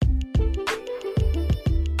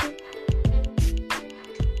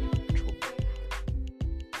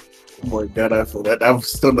my god, I feel that. I'm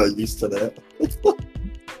still not used to that.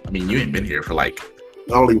 I mean, you ain't been here for like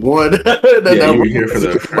only one. Yeah, you were here for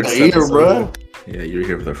the first episode. Bro. Yeah, you were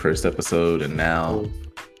here for the first episode, and now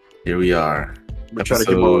here we are. I'm trying to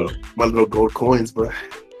get my little gold coins, bro.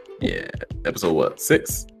 Yeah, episode what?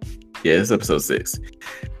 6? Yeah, it's episode 6.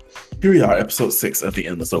 Here we are, episode 6 of the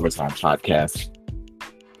Endless Overtime podcast.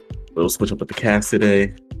 We'll switch up with the cast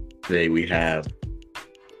today. Today we have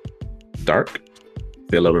Dark,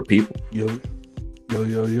 Say Hello to People. Yo.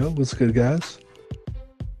 What's good, guys?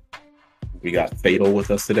 We got Fatal with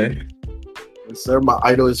us today. Yes, sir. My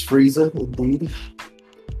idol is Frieza, indeed.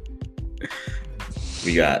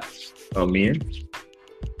 We got Mina.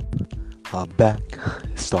 I'm back.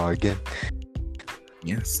 Star again.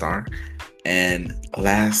 Yeah, Star. And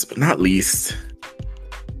last but not least,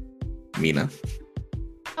 Mina.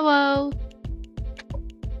 Hello.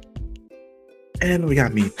 And we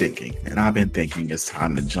got me thinking, and I've been thinking it's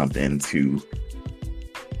time to jump into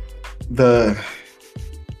the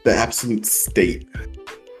absolute state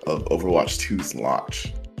of Overwatch 2's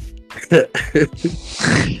launch.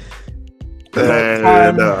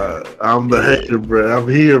 I'm the hater, bro. I'm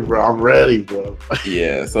here, bro. I'm ready, bro.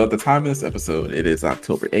 Yeah, so at the time of this episode, it is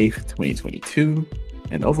October 8th, 2022,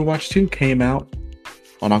 and Overwatch 2 came out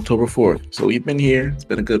on October 4th. So we've been here. It's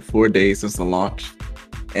been a good 4 days since the launch.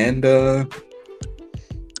 And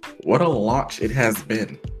what a launch it has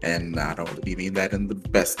been. And I don't really mean that in the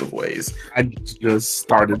best of ways. I just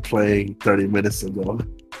started playing 30 minutes ago.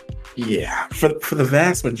 Yeah, for the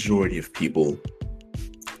vast majority of people,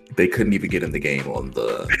 they couldn't even get in the game on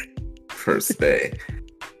the first day.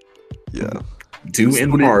 Yeah. Due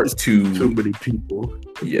in part to too many people.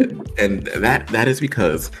 Yeah, and that is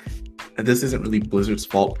because this isn't really Blizzard's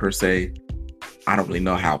fault per se. I don't really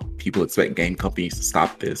know how people expect game companies to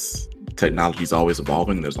stop this. Technology is always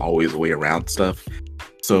evolving. There's always a way around stuff.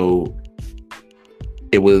 So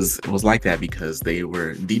it was like that because they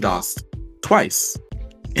were DDoSed twice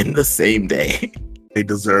in the same day. They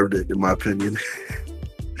deserved it, in my opinion.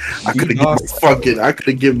 I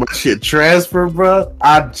couldn't get my shit transferred, bro.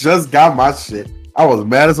 I just got my shit. I was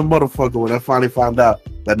mad as a motherfucker when I finally found out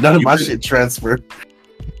that none of my shit transferred.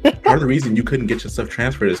 Part of the reason you couldn't get your stuff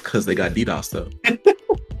transferred is because they got DDoS though.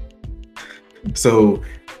 So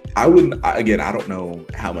I don't know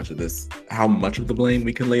how much of the blame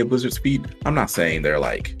we can lay at Blizzard's feet. I'm not saying they're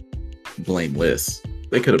like blameless.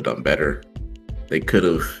 They could have done better. They could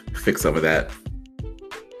have fixed some of that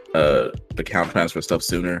account transfer stuff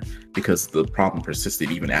sooner because the problem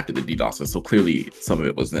persisted even after the DDoS. So clearly some of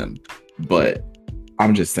it was them. But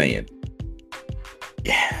I'm just saying,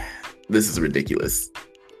 yeah, this is ridiculous.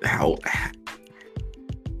 How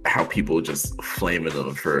people just flaming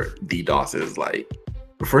them for DDoS is like,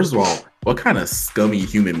 first of all, what kind of scummy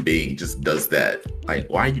human being just does that? Like,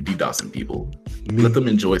 why are you DDoSing people? Let them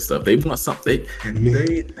enjoy stuff. They want something.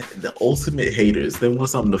 They the ultimate haters. They want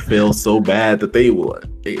something to fail so bad that they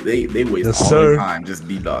waste all their time just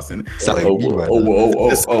DDoSing.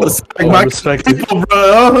 I respect people,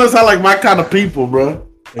 bro. That's not like my kind of people, bro.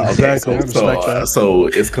 Exactly. So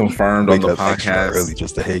it's confirmed on the podcast. Early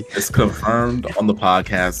just to hate. It's confirmed on the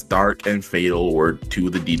podcast. Dark and Fatal were two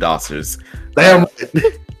of the DDoSers. Damn.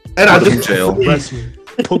 And I did jail.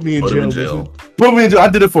 Put me in jail. Put me in jail. I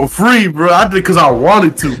did it for free, bro. I did it because I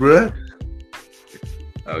wanted to, bro.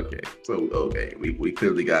 Okay. We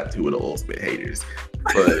clearly got two of the ultimate haters.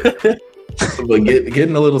 But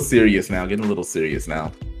getting a little serious now.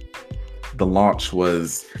 The launch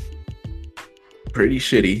was pretty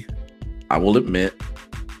shitty, I will admit.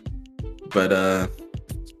 But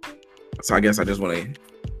so I guess I just want to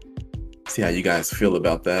see how you guys feel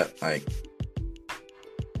about that. Like,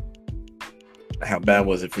 how bad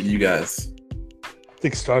was it for you guys? I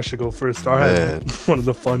think Star should go first. Star had one of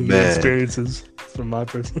the funniest experiences from my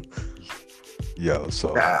person. Yo,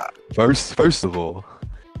 so first of all,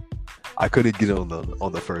 I couldn't get on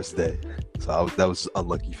the first day, so that was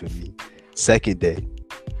unlucky for me. Second day,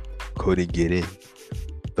 couldn't get in.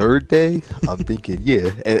 Third day, I'm thinking,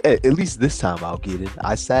 at least this time I'll get in.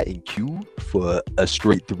 I sat in queue for a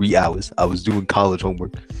straight 3 hours. I was doing college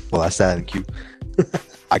homework while I sat in queue.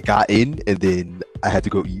 I got in, and then I had to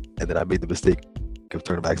go eat, and then I made the mistake of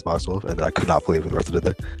turning my Xbox off, and then I could not play for the rest of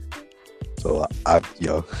the day. So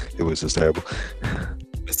it was just terrible.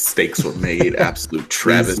 Mistakes were made, absolute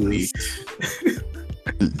travesty.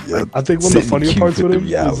 I think one of the funnier parts with him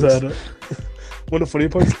is that one of the funnier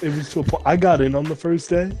parts, it was to a point I got in on the first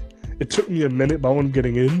day. It took me a minute, but I wasn't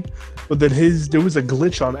getting in. But then there was a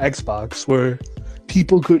glitch on Xbox where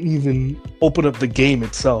people couldn't even open up the game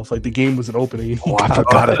itself. Like, the game wasn't opening. I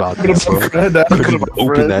forgot about that, bro. Couldn't even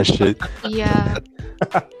open that shit. Yeah.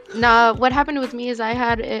 Nah, what happened with me is I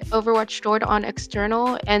had Overwatch stored on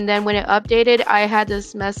external, and then when it updated, I had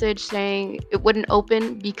this message saying it wouldn't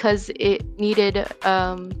open because it needed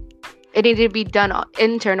to be done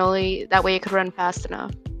internally. That way, it could run fast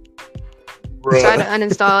enough. So I had to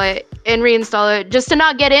uninstall it and reinstall it just to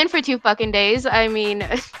not get in for 2 fucking days. I mean,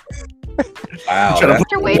 wow,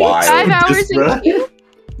 after waiting 5 hours in queue.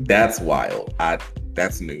 That's wild.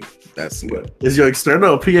 That's new. That's new. Is your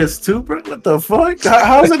external PS2, bro? What the fuck?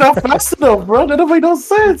 How is it not fast enough, bro? That don't make no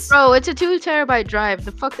sense. Bro, it's a 2 terabyte drive.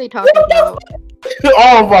 The fuck they talking about?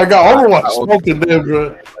 Oh my god, Overwatch smoking there,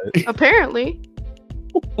 bro. Apparently.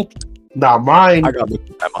 Nah, mine. I got to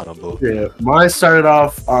look at mine on both. Yeah, mine started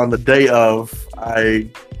off on the day of. I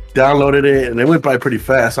downloaded it and it went by pretty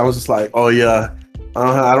fast. I was just like, oh yeah,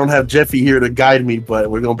 I don't have Jeffy here to guide me, but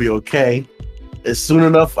we're gonna be okay. As soon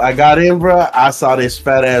enough I got in, bro, I saw this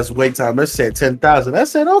fat ass wait time. It said 10,000. I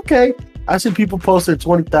said, okay. I see people posted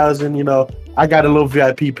 20,000. You know, I got a little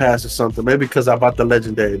VIP pass or something. Maybe because I bought the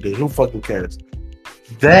legendary edition. Who fucking cares?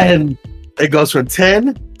 Then it goes from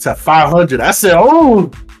 10 to 500. I said, oh,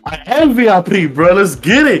 I am VIP, bro. Let's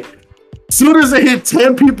get it. As soon as it hit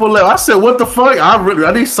 10 people left, I said, what the fuck?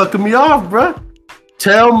 I need sucking me off, bro.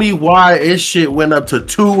 Tell me why this shit went up to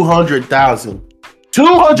 200,000.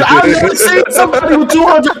 200. I've never seen somebody with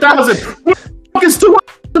 200,000. Who the fuck is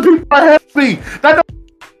 200 people ahead of me?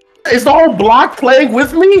 Is the whole block playing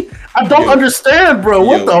with me? I don't understand, bro.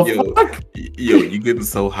 What the fuck? Yo, you getting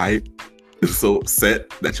so hyped, so upset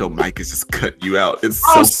that your mic is just cutting you out. It's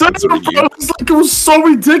so censoring you. It's like it was so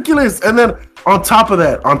ridiculous. And then on top of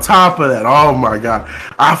that, oh my god,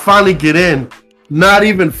 I finally get in. Not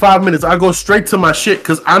even 5 minutes. I go straight to my shit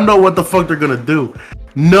because I know what the fuck they're gonna do.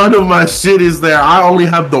 None of my shit is there. I only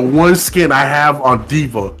have the one skin I have on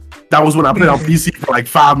Diva. That was when I played on PC for like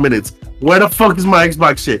 5 minutes. Where the fuck is my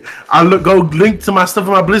Xbox shit? Go link to my stuff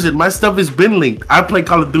on my Blizzard. My stuff has been linked. I play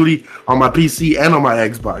Call of Duty on my PC and on my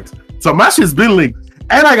Xbox. So my shit's been linked.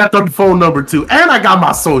 And I got the phone number too. And I got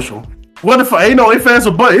my social. What if ain't no ifs, ands,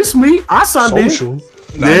 or buts? It's me. I signed in.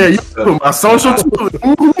 Yeah, you put my social too.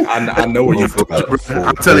 I know where you fucked up.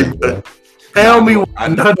 I'm telling you. Tell me why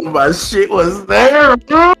none of my shit was there,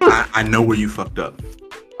 bro. I know where you fucked up.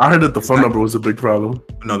 I heard that the phone number was a big problem.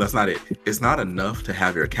 No, that's not it. It's not enough to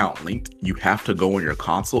have your account linked. You have to go on your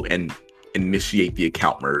console and initiate the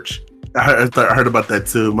account merge. I heard about that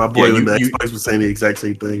too. My boy in the Xbox was saying the exact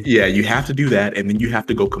same thing. Yeah, you have to do that, and then you have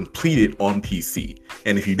to go complete it on PC.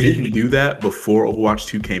 And if you didn't do that before Overwatch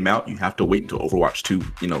 2 came out, you have to wait until Overwatch 2,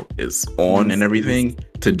 is on and everything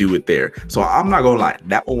to do it there. So I'm not gonna lie,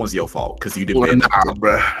 that one was your fault because you didn't. Nah,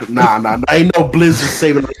 bro. Nah. Ain't no Blizzard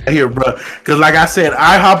saving right here, bro. Because like I said,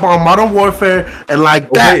 I hop on Modern Warfare and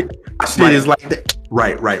shit is like that.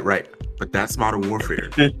 Right. But that's Modern Warfare.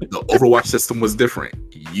 The Overwatch system was different.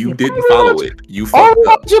 You didn't follow it. You fucked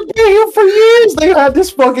up. Overwatch has been here for years. They had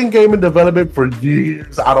this fucking game in development for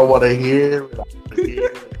years. I don't want to hear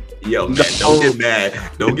it. Yo, man, don't get mad.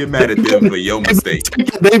 Don't get mad at them for your mistake.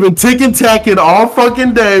 They've been ticking all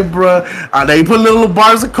fucking day, bro. They put little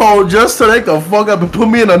bars of code just so they can fuck up and put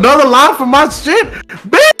me in another line for my shit.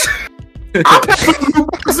 Bitch! I paid for the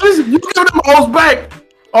boxes. You give them hoes back.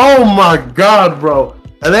 Oh my god, bro.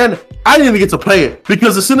 And then I didn't even get to play it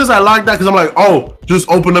because as soon as I logged out, because I'm like, oh, just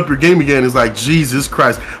open up your game again. It's like, Jesus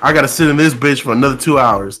Christ, I gotta sit in this bitch for another 2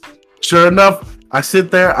 hours. Sure enough, I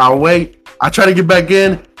sit there, I wait, I try to get back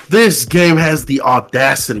in. This game has the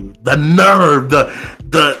audacity, the nerve, the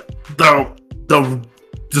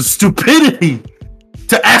stupidity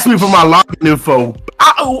to ask me for my login info.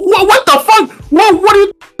 What the fuck? What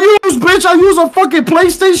do you use, bitch? I use a fucking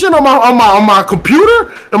PlayStation on my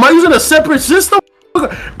computer. Am I using a separate system?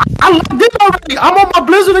 I logged in already. I'm on my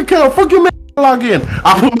Blizzard account. Fuck you, man. Log in.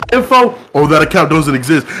 I put my info. Oh, that account doesn't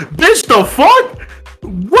exist. Bitch, the fuck?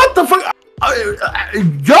 What the fuck?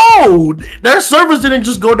 Yo, their servers didn't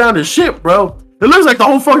just go down to shit, bro. It looks like the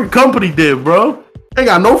whole fucking company did, bro. They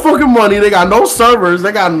got no fucking money. They got no servers.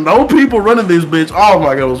 They got no people running this bitch. Oh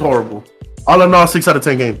my god, it was horrible. All in all, 6 out of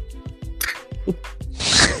 10 game.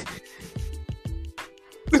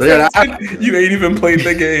 So yeah, you ain't even played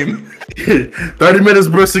the game. 30 minutes,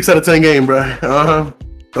 bro. 6 out of 10 game, bro.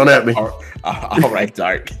 Don't at me. All right,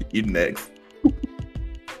 Dark. You next.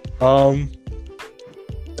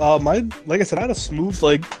 Like I said, I had a smooth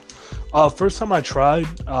first time I tried,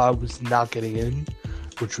 I was not getting in,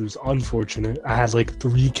 which was unfortunate. I had like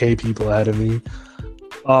 3K people ahead of me.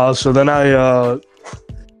 So then I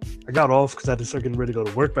got off because I had to start getting ready to go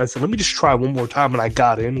to work. But I said, let me just try one more time, and I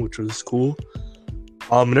got in, which was cool.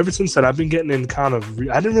 And ever since then, I've been getting in kind of.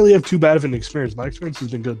 I didn't really have too bad of an experience. My experience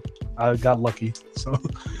has been good. I got lucky. So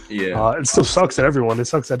Yeah. it still sucks at everyone. It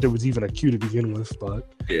sucks that there was even a queue to begin with.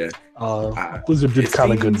 But Yeah. Blizzard did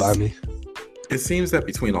kind of good by me. It seems that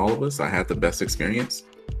between all of us, I had the best experience.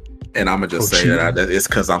 And I'm gonna just say cheating. that it's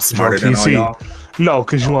because I'm smarter than all PC. y'all. No,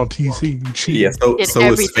 because you on PC. You cheat. Yeah, so Did it's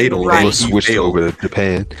Fatal. everything right. He Switched failed. over to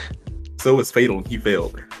Japan. So it's Fatal, and he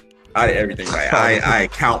failed. I did everything right. I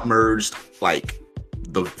account merged like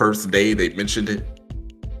the first day they mentioned it.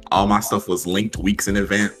 All my stuff was linked weeks in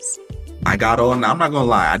advance. I got on. I'm not gonna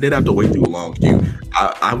lie, I did have to wait through a long queue.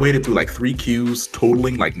 I waited through like 3 queues,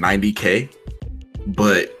 totaling like 90K.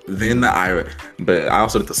 But then I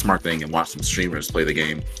also did the smart thing and watched some streamers play the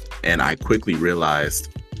game, and I quickly realized,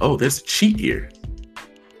 oh, there's a cheat here.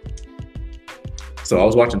 So I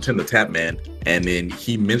was watching Tim the Tap Man, and then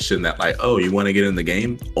he mentioned that like, oh, you want to get in the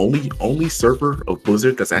game? Only server of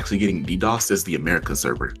Blizzard that's actually getting DDoS is the America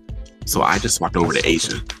server. So I just swapped over to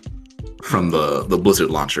Asia from the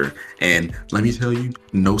Blizzard launcher, and let me tell you,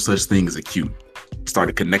 no such thing as a queue.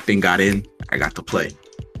 Started connecting, got in, I got to play.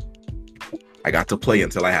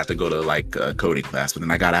 Until I had to go to like a coding class, but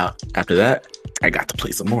then I got out. After that, I got to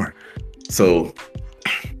play some more. So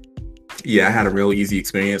yeah, I had a real easy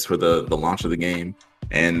experience for the launch of the game,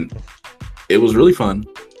 and it was really fun.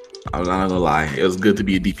 I'm not gonna lie, it was good to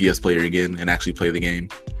be a DPS player again and actually play the game.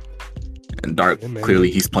 And Dark,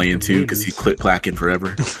 clearly he's playing too because he's click-clacking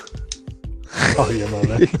forever. Oh yeah, my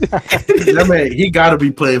man. That man, he gotta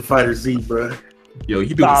be playing Fighter Z, bro. Yo,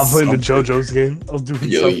 you doing I'm playing the something. JoJo's game. I was doing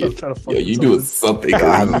something. I'm trying to fuck You with doing something.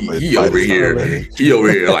 something. He over here. He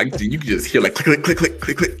over here. Like you can just hear like click, click, click,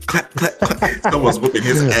 click, click, clap, clap, clap. Someone's whooping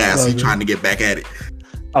his ass. He trying to get back at it.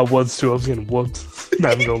 I was too. I was getting whooped.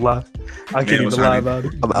 Not even gonna lie. I can't even lie about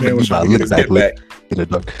it. I'm gonna Man was use my trying to look get back back. in the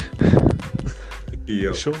dark.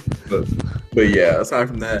 Yeah. Sure. But yeah, aside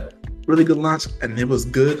from that, really good launch, and it was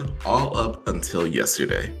good all up until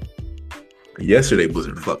yesterday. Yesterday,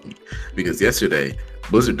 Blizzard fucked me because yesterday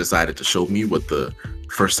Blizzard decided to show me what the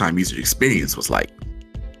first time user experience was like.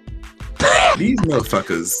 These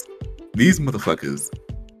motherfuckers.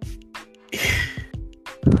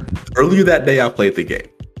 Earlier that day, I played the game.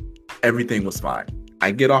 Everything was fine.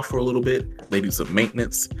 I get off for a little bit. They do some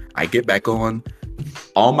maintenance. I get back on.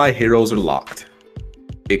 All my heroes are locked,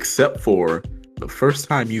 except for the first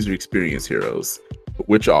time user experience heroes,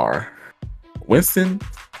 which are Winston,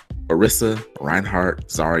 Orisa, Reinhardt,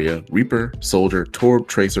 Zarya, Reaper, Soldier, Torb,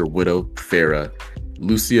 Tracer, Widow, Pharah,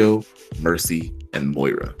 Lucio, Mercy, and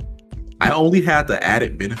Moira. I only had the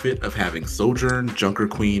added benefit of having Sojourn, Junker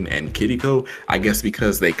Queen, and Kiriko, I guess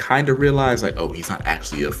because they kind of realized like, oh, he's not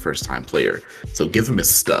actually a first-time player, so give him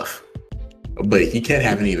his stuff. But he can't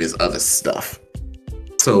have any of his other stuff.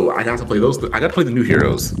 So I got to play those. I got to play the new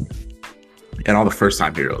heroes and all the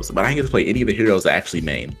first-time heroes, but I didn't get to play any of the heroes that actually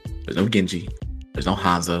main. There's no Genji. There's no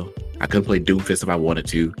Hanzo. I couldn't play Doomfist if I wanted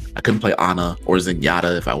to. I couldn't play Ana or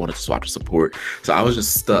Zenyatta if I wanted to swap to support. So I was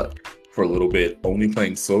just stuck for a little bit, only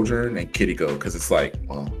playing Sojourn and Kiriko because it's like,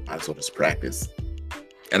 well, I just want to practice.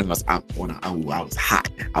 And I was hot.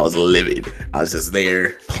 I was livid. I was just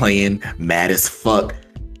there playing, mad as fuck,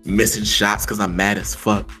 missing shots because I'm mad as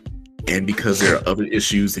fuck. And because there are other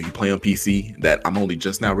issues that you play on PC that I'm only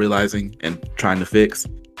just now realizing and trying to fix,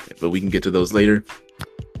 but we can get to those later.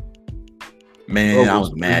 Man, I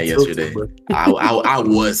was mad yesterday. I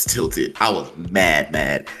was tilted. I was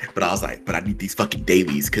mad. But I was like, but I need these fucking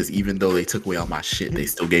dailies because even though they took away all my shit, they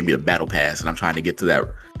still gave me the battle pass, and I'm trying to get to that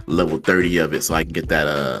level 30 of it so I can get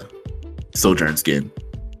that Sojourn skin.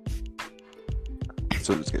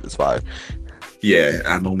 Sojourn skin is fire. Yeah,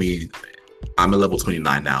 I'm at level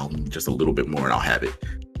 29 now, just a little bit more, and I'll have it.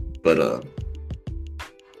 But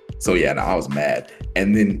so yeah, no, I was mad.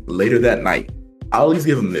 And then later that night, I'll at least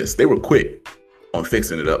give them this. They were quick on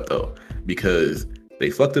fixing it up though, because they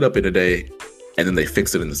fucked it up in a day and then they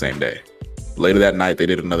fixed it in the same day. Later that night, they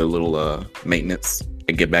did another little maintenance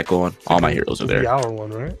and get back on. All my heroes are there. 3-hour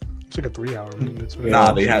one, right? It's like a 3-hour maintenance.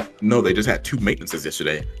 Nah, they just had 2 maintenances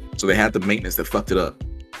yesterday. So they had the maintenance that fucked it up,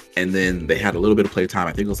 and then they had a little bit of playtime.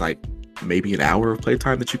 I think it was like maybe an hour of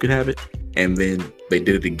playtime that you could have it, and then they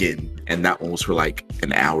did it again, and that one was for like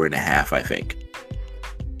an hour and a half, I think.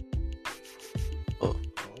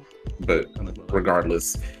 But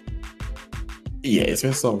regardless, yeah, it's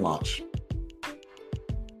been so much.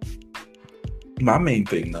 My main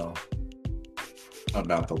thing though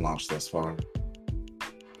about the launch thus far,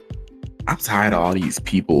 I'm tired of all these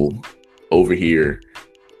people over here.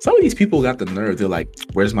 Some of these people got the nerve. They're like,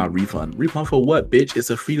 where's my refund? Refund for what, bitch? It's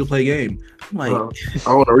a free-to-play game. I'm like,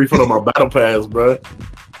 I want a refund on my battle pass, bro.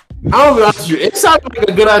 I'm gonna be honest with you. It sounds like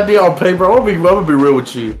a good idea on paper. I'm gonna be real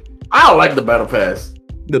with you. I don't like the battle pass.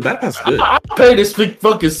 The battle pass is good. I paid this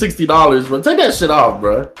fucking $60, bro. Take that shit off,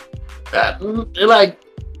 bro. Like,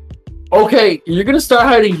 okay, you're gonna start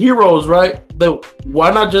hiding heroes, right? Then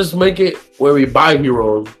why not just make it where we buy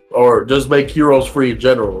heroes, or just make heroes free in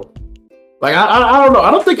general? Like, I don't know.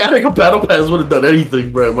 I don't think adding a battle pass would have done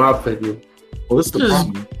anything, bro. In my opinion. Well, it's the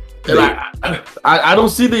problem. I don't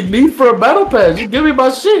see the need for a battle pass. Just give me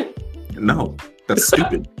my shit. No, that's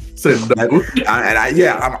stupid. No.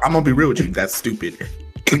 I'm gonna be real with you. That's stupid.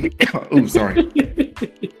 Oh, sorry.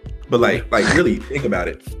 But like, really think about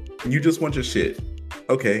it. You just want your shit.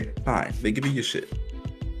 Okay, fine. They give you your shit.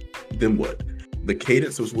 Then what? The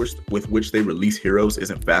cadence with which they release heroes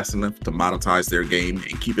isn't fast enough to monetize their game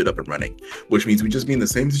and keep it up and running, which means we just be in the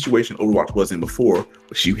same situation Overwatch was in before,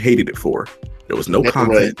 which you hated it for. There was no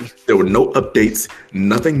content, there were no updates,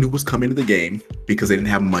 nothing new was coming to the game because they didn't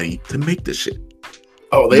have money to make this shit.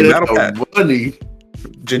 Oh, they didn't have money.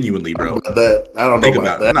 Genuinely, bro. I don't know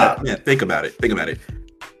about that. Nah, man, think about it.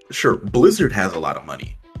 Sure, Blizzard has a lot of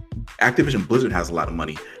money. Activision Blizzard has a lot of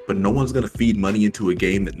money, but no one's gonna feed money into a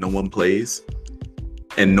game that no one plays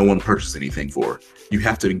and no one purchases anything for. You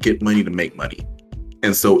have to get money to make money.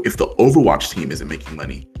 And so if the Overwatch team isn't making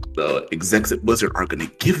money, the execs at Blizzard aren't going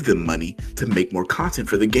to give them money to make more content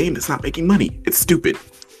for the game that's not making money. It's stupid.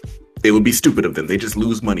 It would be stupid of them. They just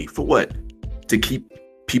lose money. For what? To keep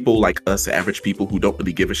people like us, average people who don't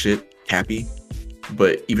really give a shit, happy.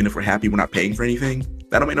 But even if we're happy, we're not paying for anything.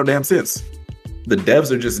 That don't make no damn sense. The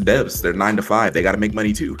devs are just devs. They're 9 to 5. They got to make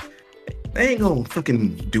money too. They ain't gonna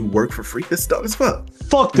fucking do work for free. This stuff is fuck.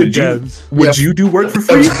 Fuck the devs. Would you do work for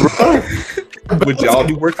free? Would y'all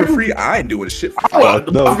do work for free? I ain't doing shit for free.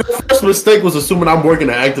 My first mistake was assuming I'm working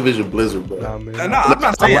at Activision Blizzard, bro. No, I'm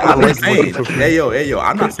not saying. Hey yo,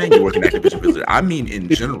 I'm not saying you're working at Activision Blizzard. I mean in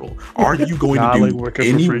general. Are you going to do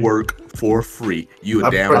any work for free? You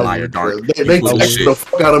a damn liar, Dark. They take the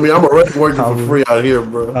fuck out of me. I'm already working for free out here,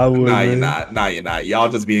 bro. Nah, you're not. Y'all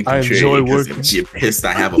just being contrarian. I enjoy working. You're pissed.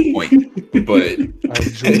 I have a point, but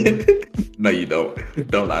no, you don't.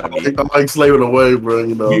 Don't lie to me. I'm like slaving away, bro.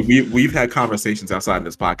 You know, we've had conversations outside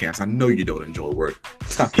this podcast. I know you don't enjoy work.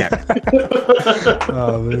 Stop capping.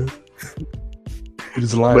 Oh man, you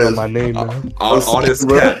just lying on my name, man. All this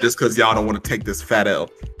cap just because y'all don't want to take this fat L.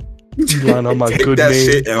 You lying on my take good that name.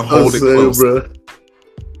 shit and hold it close, bro.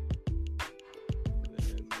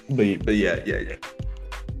 But yeah.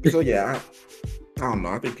 So yeah, I don't know.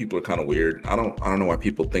 I think people are kind of weird. I don't know why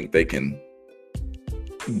people think they can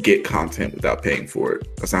get content without paying for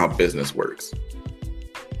it. That's not how business works.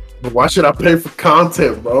 But why should I pay for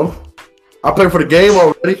content, bro? I pay for the game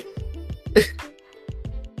already.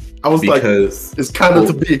 I was because, like, it's kind of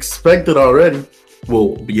to be expected already.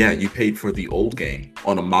 Well, yeah, you paid for the old game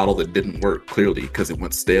on a model that didn't work, clearly, because it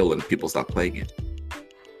went stale and people stopped playing it.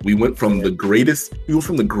 We went from the greatest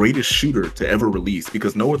shooter to ever release,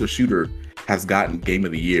 because no other shooter has gotten Game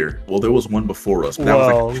of the Year. Well, there was one before us, but that was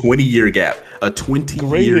like a 20-year gap. A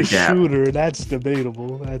 20-year gap. Shooter, that's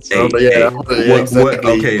debatable. That's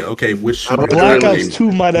exactly. Okay. Which shooter? Black Ops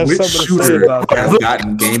 2 might have something to say about that. Has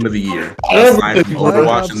gotten Game of the Year aside from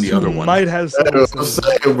Overwatch and the other one. Might have something to say. I'm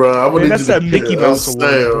saying, bro. That's that Mickey Mouse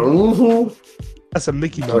award. That's a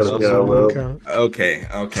Mickey Mouse award. Okay.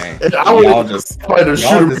 Y'all just fight a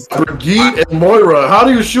shooter with Brigitte and Moira. How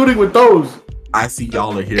are you shooting with those? I see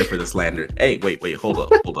y'all are here for the slander. Hey, wait, hold up.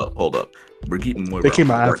 Brigitte and Moira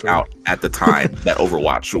worked out at the time that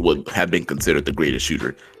Overwatch would have been considered the greatest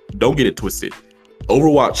shooter. Don't get it twisted.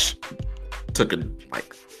 Overwatch took a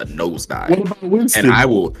nosedive. What about Winston? And I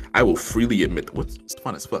will freely admit Winston's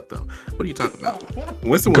fun as fuck though. What are you talking about?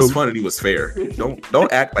 Winston was fun and he was fair.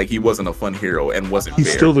 Don't act like he wasn't a fun hero and wasn't fair.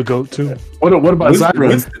 He's still the GOAT too. What about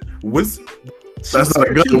Zyra? Winston that's not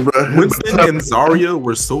a good one, bro. Winston and Zarya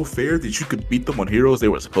were so fair that you could beat them on heroes they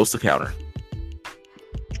were supposed to counter.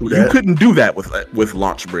 You couldn't do that with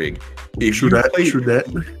Launch Brig. If you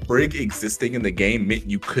played Brig existing in the game meant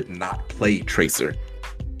you could not play Tracer.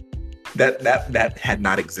 That had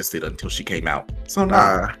not existed until she came out. So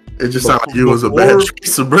it just sounded like you was a bad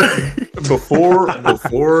Tracer, bro.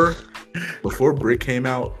 Before Brig came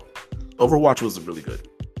out, Overwatch was really good.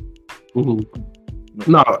 Mm-hmm.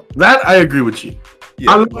 No, that I agree with you.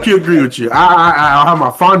 Yeah, I agree with you. I have my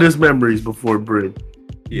fondest memories before Brig.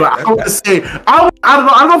 Yeah, but I would say I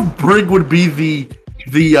don't know if Brig would be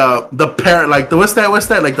the parent, like the what's that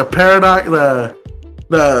like the paradigm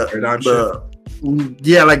paradigm shift.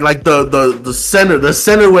 Yeah, like the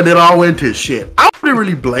center when it all went to shit. I wouldn't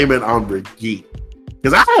really blame it on Brigitte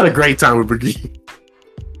because I had a great time with Brigitte.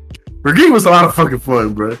 Brigitte was a lot of fucking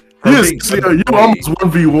fun, bro. You almost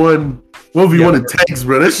 1v1 in tanks,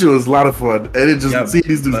 bro. That shit was a lot of fun, and it just see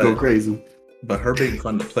these dudes go crazy. But her being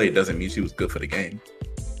fun to play doesn't mean she was good for the game,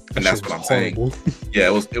 and that's what I'm saying. Yeah,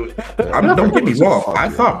 it was. I mean, don't get me wrong. I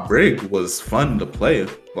thought Brig was fun to play.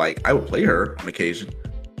 Like I would play her on occasion,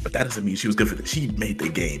 but that doesn't mean she was good for she made the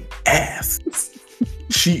game ass.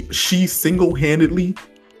 She single-handedly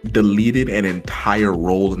deleted an entire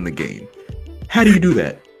role in the game. How do you do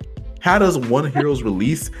that? How does one hero's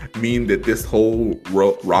release mean that this whole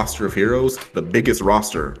roster of heroes, the biggest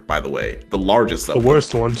roster, by the way, the largest, the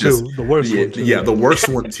worst one too, the worst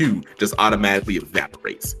one too, just automatically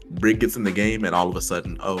evaporates. Brig gets in the game, and all of a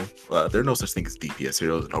sudden, there are no such thing as DPS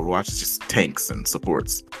heroes in Overwatch. It's just tanks and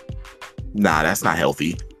supports. Nah, that's not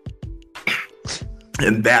healthy.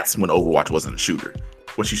 And that's when Overwatch wasn't a shooter.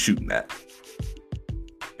 What you shooting at?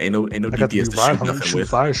 Ain't no DPS to shoot nothing with.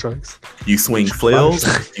 Fire strikes. You swing flails,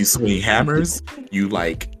 you swing hammers, you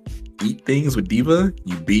like eat things with D.Va,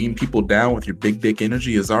 you beam people down with your big dick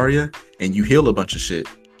energy as Zarya, and you heal a bunch of shit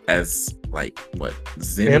as like what?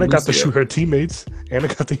 Zen Anna got to shoot her teammates. Anna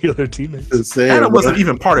got to heal her teammates. Anna wasn't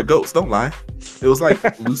even part of Ghost, don't lie. It was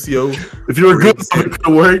like Lucio. If you were good, it could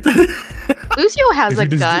have worked. Lucio has a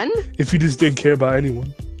gun. If you just didn't care about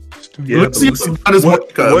anyone. Yeah, what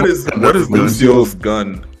is Lucio's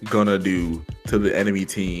gun gonna do to the enemy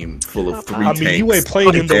team full of 3 tanks? I mean, you ain't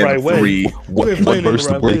playing in the right way. You ain't playing in the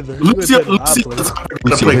right way. Lucio's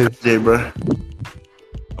gonna play bro.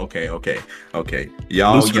 Okay.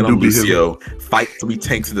 Y'all get on Lucio, fight 3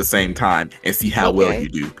 tanks at the same time, and see how well you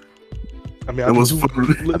do. I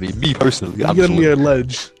mean, me personally, I'm give me a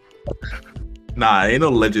ledge. Nah, ain't no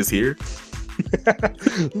ledges here.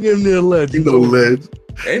 Give me a ledge. No ledge.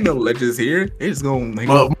 Ain't no ledges here. They just gonna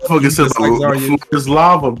motherfucker says it's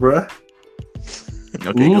lava, bruh.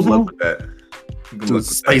 Okay, good luck with that. Good luck with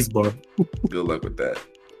space bar. Good luck with that.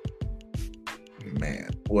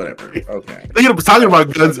 Man, whatever. Okay. Talking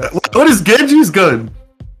about guns. What is Genji's gun?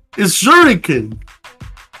 It's Shuriken.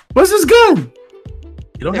 What's his gun?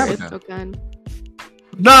 You don't have a gun.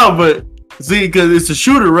 No, but see, because it's a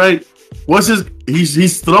shooter, right? What's his?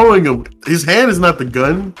 He's throwing him. His hand is not the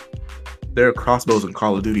gun. There are crossbows in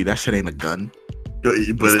Call of Duty. That shit ain't a gun. But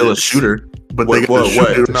it's still a shooter. But what?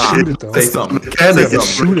 Nah, shoot it though. Say something.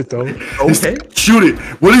 Shoot it though. Okay. Shoot it.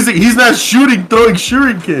 What is it? He's not throwing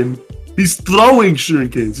shuriken. He's throwing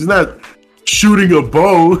shurikens. He's not shooting a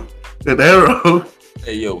bow, an arrow.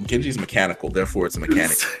 Hey yo, Genji's mechanical. Therefore, it's a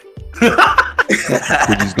mechanic.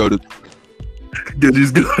 Genji's goated.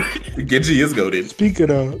 Genji is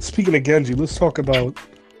goated. Speaking of Genji, let's talk about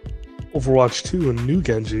Overwatch 2 and new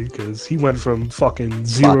Genji, because he went from fucking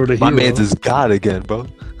 0 to hero. My man's is God again, bro.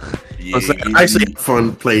 Yeah, I actually had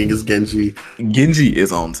fun playing as Genji. Genji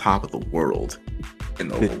is on top of the world in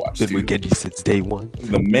Overwatch 2. Been with Genji since day one.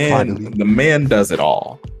 The man does it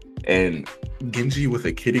all. And Genji with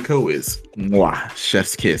a Kiriko is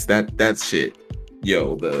chef's kiss. That shit.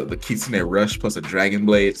 Yo, the Kitsune Rush plus a Dragon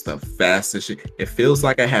Blade, it's the fastest shit. It feels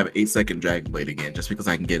like I have 8-second Dragon Blade again, just because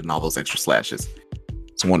I can get in all those extra slashes.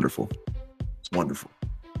 It's wonderful. I'm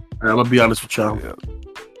gonna be honest with y'all. Yeah.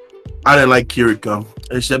 I didn't like Kiriko.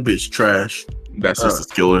 That bitch trash. That's just a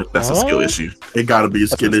skill. That's a skill issue. It gotta be a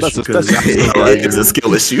skill issue. It's a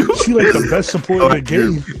skill issue. She like the best support in the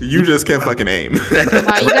game. You just can't fucking aim. You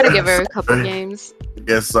gotta give her a couple games. I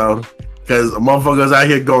guess so. Because motherfuckers out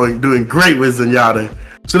here doing great with Zenyatta.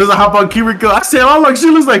 So as I hop on Kiriko, I said, oh look,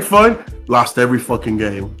 she looks like fun. Lost every fucking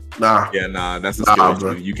game. Nah. Yeah, nah. That's a skill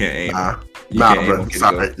issue. You can't aim. Nah, bro.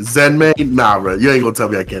 Sorry. Zen main? Nah, bro. You ain't gonna tell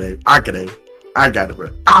me I can't aim. I can aim. I got it, bro.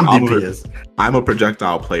 I'm DPS. I'm a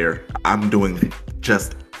projectile player. I'm doing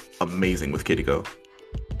just amazing with Kiriko.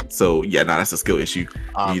 So yeah, nah, that's a skill issue.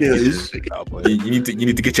 You need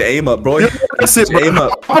to get your aim up, bro. That's it, bro. Aim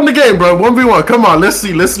up. On the game, bro. 1v1. Come on, let's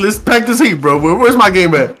see. Let's pack this heat, bro. Where's my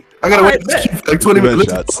game at? I gotta wait like 20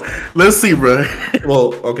 minutes. Let's see, bro.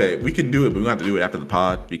 Well, okay, we can do it, but we have to do it after the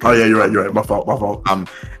pod. Because, you're right. My fault.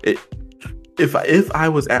 If I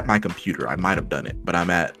was at my computer, I might have done it, but I'm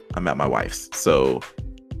at my wife's, so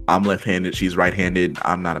I'm left-handed. She's right-handed.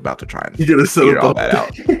 I'm not about to try and figure all that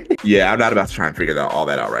out. Yeah, I'm not about to try and figure all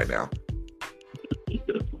that out right now.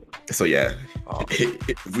 So yeah,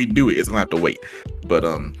 if we do it, it's gonna have to wait. But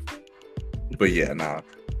yeah, nah.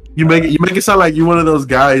 You make it sound like you're one of those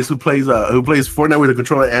guys who plays Fortnite with a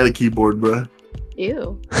controller and a keyboard, bro.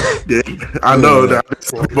 Ew. Yeah, I know that.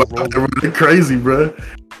 They're crazy, bro.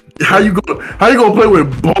 How you gonna play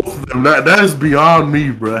with both of them? That is beyond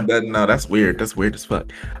me, bro. That's weird. That's weird as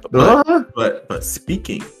fuck. But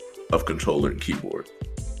speaking of controller and keyboard,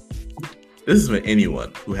 this is for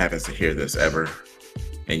anyone who happens to hear this ever,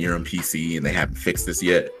 and you're on PC and they haven't fixed this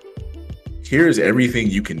yet. Here's everything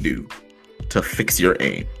you can do to fix your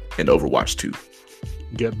aim in Overwatch 2.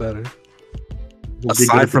 Get better.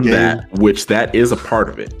 Aside from that, which that is a part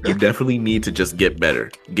of it, you definitely need to just get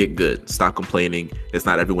better, get good, stop complaining. It's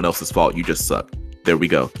not everyone else's fault. You just suck. There we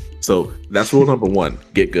go. So that's rule number 1,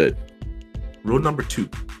 get good. Rule number 2,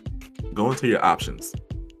 go into your options.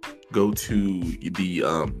 Go to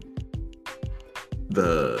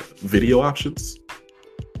the video options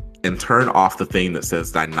and turn off the thing that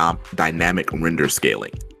says dynamic render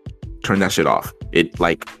scaling. Turn that shit off. It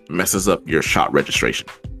like messes up your shot registration.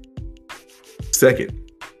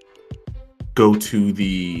 Second, go to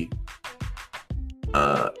the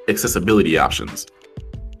accessibility options.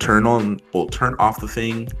 Turn off the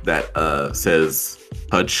thing that says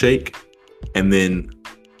HUD shake, and then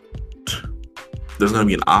there's gonna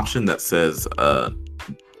be an option that says I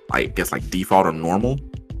guess like default or normal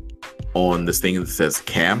on this thing that says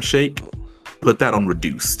cam shake. Put that on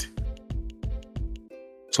reduced.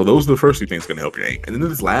 So those are the first 2 things gonna help your aim. And then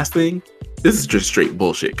this last thing, this is just straight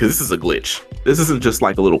bullshit because this is a glitch. This isn't just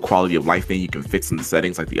like a little quality of life thing you can fix in the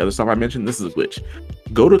settings like the other stuff I mentioned. This is a glitch.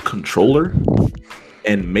 Go to controller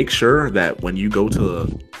and make sure that when you go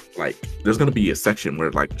to like, there's gonna be a section where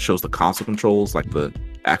it like shows the console controls, like the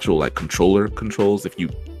actual like controller controls. If you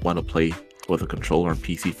want to play with a controller on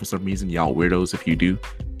PC for some reason, y'all weirdos if you do.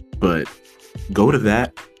 But go to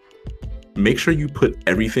that. Make sure you put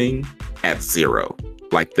everything at 0.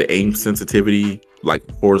 Like the aim sensitivity, like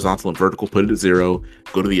horizontal and vertical, put it at 0.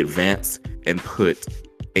 Go to the advanced and put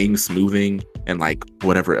aim smoothing and like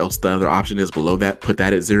whatever else the other option is below that, put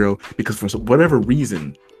that at 0. Because for whatever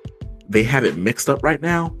reason, they have it mixed up right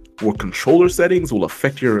now where controller settings will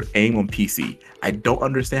affect your aim on PC. I don't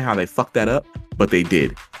understand how they fucked that up, but they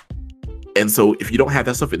did. And so if you don't have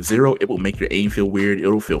that stuff at 0, it will make your aim feel weird.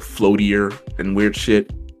 It'll feel floatier and weird shit.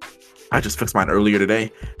 I just fixed mine earlier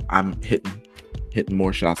today. I'm hitting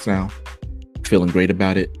more shots now. Feeling great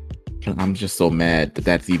about it. I'm just so mad that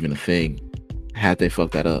that's even a thing. How'd they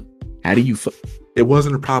fuck that up? How do you it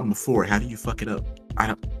wasn't a problem before. How do you fuck it up? I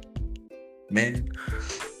don't, man.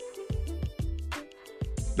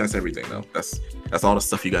 That's everything though. That's all the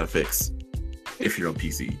stuff you gotta fix if you're on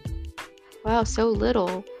PC. Wow, so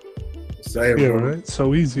little. Same, Yeah, bro. right.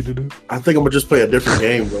 So easy to do. I think I'm gonna just play a different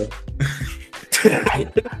game, bro.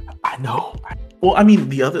 I know. Well, I mean,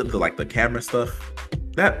 the camera stuff,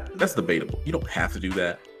 that's debatable. You don't have to do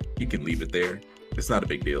that. You can leave it there. It's not a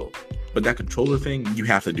big deal. But that controller thing, you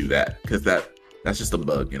have to do that because that's just a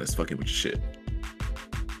bug and it's fucking with your shit.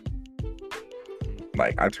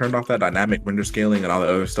 Like, I turned off that dynamic render scaling and all the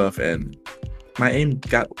other stuff, and my aim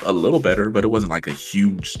got a little better, but it wasn't like a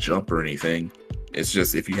huge jump or anything. It's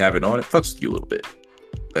just if you have it on, it fucks with you a little bit.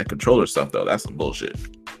 That controller stuff, though, that's some bullshit.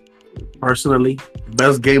 Personally,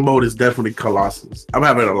 best game mode is definitely Colossus. I'm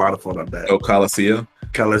having a lot of fun on that. Oh, Colosseum?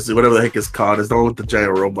 Colossus, whatever the heck it's called. It's the one with the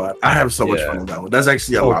giant robot. I have so much fun with that one. That's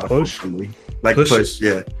actually a lot of fun for me. Like Push,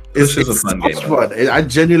 yeah. Push is a fun game. It's fun. I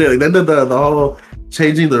genuinely, then the whole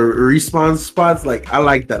changing the respawn spots, like, I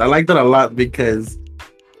like that. I like that a lot because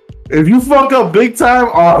if you fuck up big time,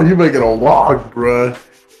 oh, you make it a walk, bruh.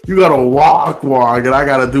 You gotta walk, and I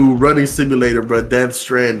gotta do running simulator, bruh. Death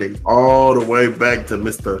Stranding all the way back to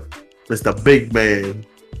Mr. Big Man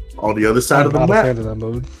on the other side of the map. I'm not a fan of that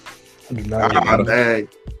mode. I do not. Dang.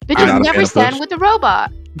 Bitches never stand with the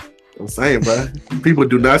robot. I'm saying, bro. People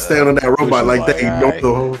do not stand on that robot like that. Ignore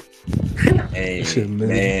the whole. Hey,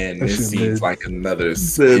 man, this seems like another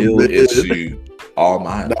skill issue. All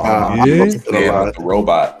my dudes stand with the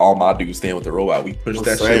robot. All my dudes stand with the robot. We push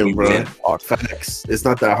that shit. We win. Facts. It's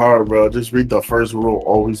not that hard, bro. Just read the first rule.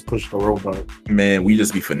 Always push the robot. Man, we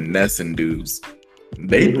just be finessing dudes.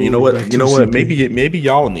 They, you know what? Maybe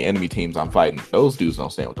y'all in the enemy teams I'm fighting. Those dudes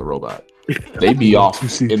don't stand with the robot. They be off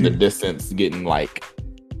in the distance, getting like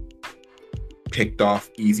picked off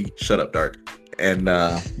easy. Shut up, Dark. And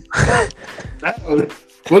what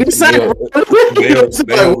are you saying?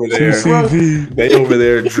 They over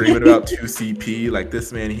there dreaming about 2CP like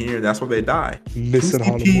this man here. That's why they die.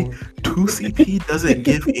 2CP doesn't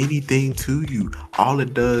give anything to you. All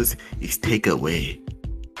it does is take away.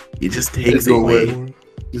 It just takes away.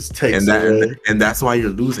 Just takes away. And that's why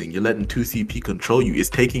you're losing. You're letting 2CP control you. It's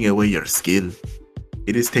taking away your skill.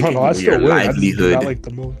 It is taking away your livelihood.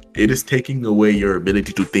 It is taking away your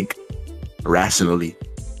ability to think rationally.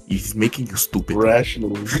 He's making you stupid.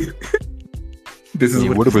 Rationally. This is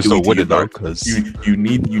what it's doing to you, Dark. You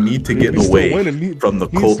need to get away from the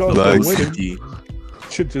cult of 2CP.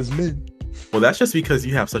 Shit just mid. Well, that's just because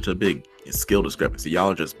you have such a big skill discrepancy.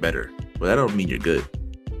 Y'all are just better. But that don't mean you're good.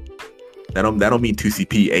 That don't mean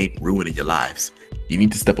 2CP ain't ruining your lives. You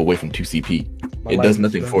need to step away from 2CP. It does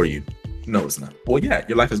nothing for you. No, it's not. Well, yeah,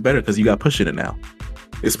 your life is better because you got push in it now.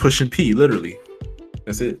 It's pushing P, literally.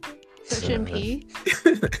 That's it. Pushing P.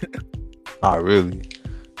 Ah, really?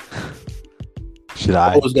 Should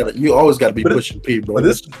You always gotta be pushing P, bro. But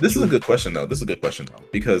this is a good question though. This is a good question though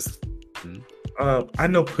because I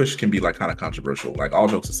know push can be like kind of controversial. Like all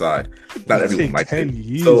jokes aside, not everyone likes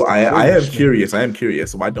it. So I am curious. I am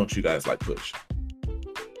curious. Why don't you guys like push?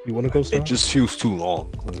 You want to go? It just feels too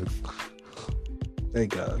long.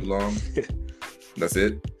 Thank God. Too long. That's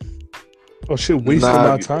it. Oh shit! Wasting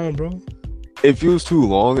my time, bro. It feels too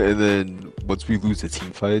long, and then once we lose the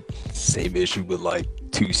team fight, same issue with like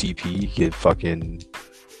 2CP. Get fucking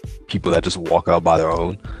people that just walk out by their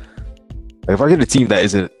own. Like if I get a team that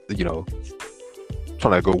isn't,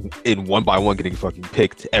 trying to go in one by one, getting fucking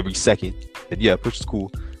picked every second, then yeah, push is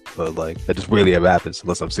cool. But like that just rarely ever happens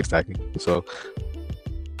unless I'm six stacking. So,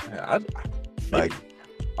 yeah,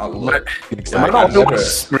 I love am I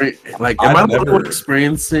the one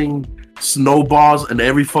experiencing snowballs in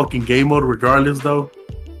every fucking game mode regardless though?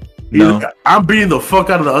 No. Either I'm beating the fuck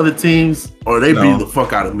out of the other teams or they beating the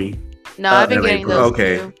fuck out of me. No, I've been getting those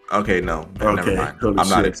okay. too. Okay, no. Never mind. I'm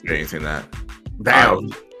not experiencing that. Damn.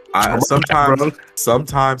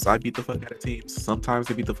 Sometimes I beat the fuck out of teams. Sometimes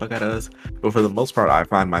they beat the fuck out of us. But for the most part, I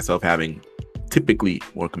find myself having typically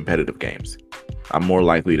more competitive games. I'm more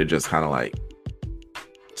likely to just kind of like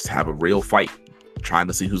just have a real fight, trying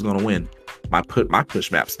to see who's gonna win. My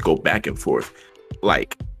push maps go back and forth.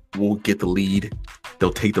 Like we'll get the lead,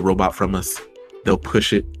 they'll take the robot from us, they'll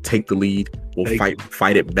push it, take the lead, we'll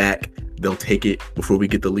fight it back, they'll take it before we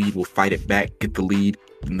get the lead, we'll fight it back, get the lead,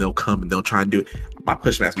 and they'll come and they'll try and do it. My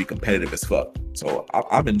push maps be competitive as fuck, so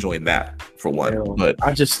I'm enjoying that for one. Damn. But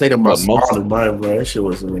I just stayed in my spot in mine, bro. That shit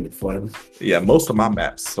wasn't really fun. Yeah, most of my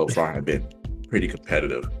maps so far have been pretty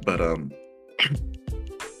competitive. But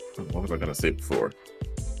what was I gonna say before?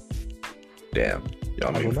 Damn,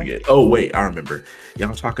 y'all made me forget. Oh wait, I remember.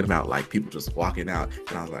 Y'all talking about like people just walking out,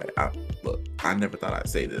 and I was like, look, I never thought I'd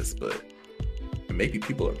say this, but maybe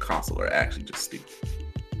people in console are actually just stupid.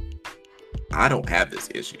 I don't have this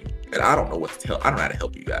issue, and I don't know what to tell. I don't know how to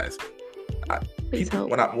help you guys.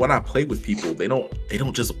 When I play with people, they don't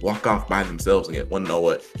just walk off by themselves and get. Well, know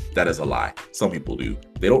what? That is a lie. Some people do.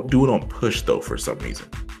 They don't do it on push though. For some reason,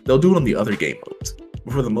 they'll do it on the other game modes.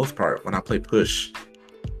 But for the most part, when I play push,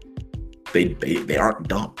 they aren't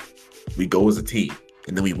dumb. We go as a team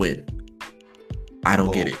and then we win. I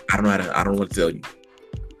don't get it. I don't know what to tell you.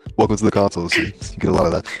 Welcome to the consoles. You get a lot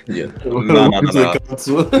of that. Yeah.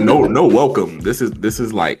 No, welcome. This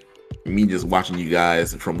is like me just watching you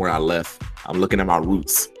guys from where I left. I'm looking at my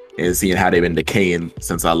roots and seeing how they've been decaying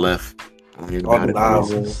since I left.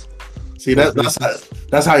 See,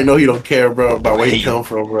 that's how you know he don't care, bro, about where he come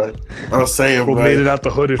from, bro. I'm saying, bro. Made it out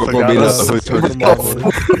the hood and forgot us. Bro.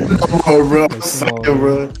 I'm saying,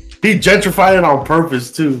 bro. He gentrifying on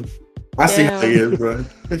purpose too. I see how he is, bro.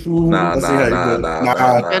 Nah.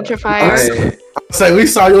 Gentrifier. I say we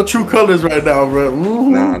saw your true colors right now, bro.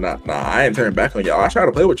 Nah. I ain't turning back on y'all. I try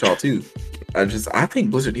to play with y'all too. I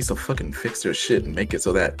think Blizzard needs to fucking fix their shit and make it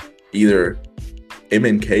so that either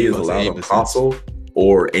MNK is allowed on console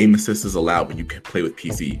or aim assist is allowed when you can play with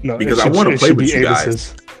PC. Because I want to play with you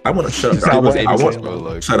guys. I want to shut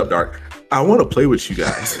up, Dark. I want to play with you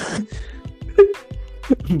guys.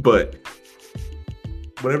 But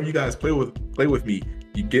whenever you guys play with me,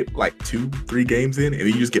 you get like 2-3 games in, and then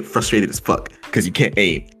you just get frustrated as fuck because you can't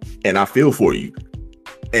aim. And I feel for you.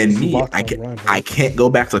 And me, I can't go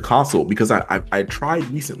back to console because I tried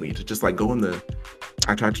recently to just like go in the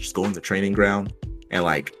training ground and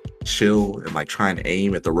like chill and like try and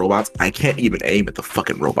aim at the robots. I can't even aim at the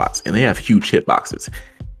fucking robots, and they have huge hitboxes.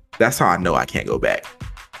 That's how I know I can't go back.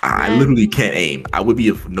 I literally can't aim. I would be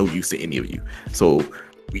of no use to any of you. So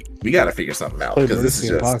we got to figure something out because this is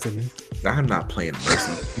just. I'm not playing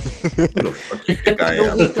Mercy. Who the fuck you think I am?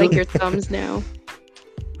 You'll look like your thumbs now.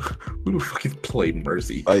 Who the fuck is play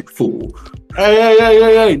Mercy? Like fool.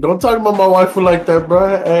 Hey! Don't talk about my wife like that,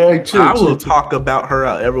 bro. Hey, chill. I will talk about her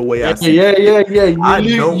however way I see. Yeah.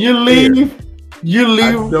 You leave.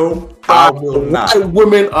 I will not.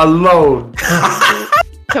 Women alone.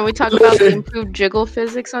 Can we talk about the improved jiggle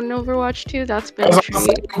physics on Overwatch 2? That's been a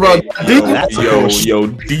treat. Yo,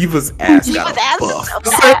 Diva's ass got buff.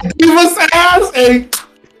 Diva's ass, hey.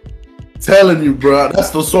 Telling you, bro.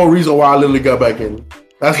 That's the sole reason why I literally got back in.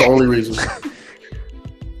 That's the only reason.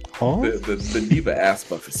 Huh? The Diva ass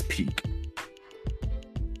buff is peak.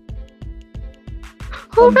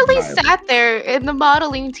 Who really sat there in the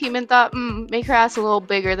modeling team and thought, make her ass a little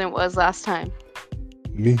bigger than it was last time?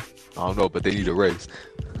 Me. I don't know, but they need a raise.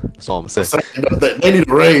 That's all I'm saying. They need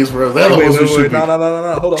a raise, bro. That Wait,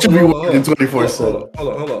 no. Hold Should be on. working 24/7.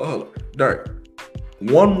 Hold on. Dark.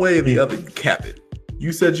 One way or the other, you cap it.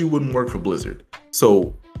 You said you wouldn't work for Blizzard.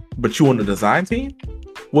 So, but you on the design team?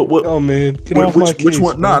 What? Oh man, get off my case, which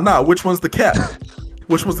one? man. Nah. Which one's the cap?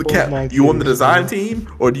 Which one's the cap? You on the case, design man. team,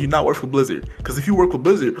 or do you not work for Blizzard? Because if you work for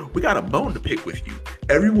Blizzard, we got a bone to pick with you.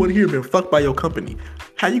 Everyone here been fucked by your company.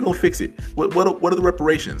 How you gonna fix it? What are the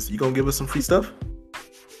reparations? You gonna give us some free stuff?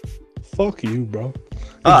 Fuck you, bro.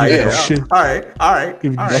 All right. I get you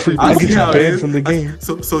banned from the game.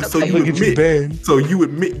 So you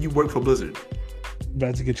admit you work for Blizzard. I'm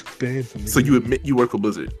about to get you banned from the game. So you admit you work for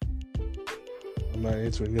Blizzard. I'm not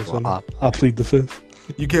answering this one. I'll plead the fifth.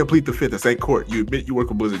 You can't plead the fifth. That's ain't court. You admit you work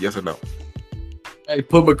for Blizzard, yes or no? Hey,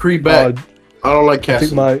 put McCree back. I don't like Cassie. I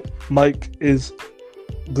think my mic is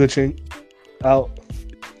glitching out.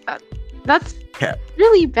 That's Cap.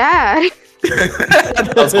 really bad.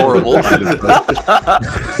 That's horrible. All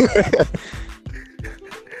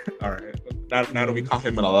right. Now that we caught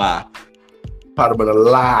him in a lie. Caught him in a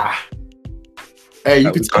lie. Hey,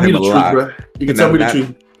 you can tell me the truth, bro. You can tell me the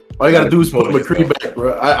truth. All you gotta do is put McCree back,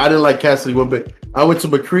 bro. I didn't like Cassidy one bit. I went to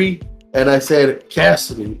McCree and I said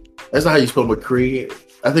Cassidy. That's not how you spell McCree.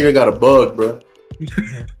 I think I got a bug, bro.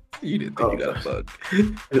 You didn't think you got a bug.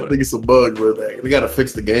 I think it's a bug, bro. They gotta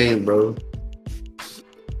fix the game, bro.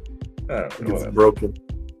 It's broken.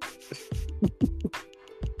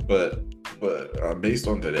 But based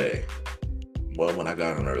on today, well, when I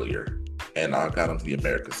got on earlier and I got onto the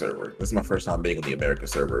America server, this is my first time being on the America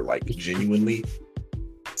server, like genuinely,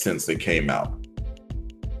 since it came out.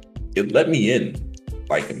 It let me in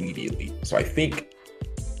like immediately. So I think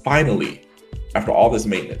finally, after all this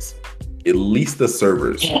maintenance, at least the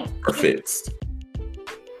servers are fixed.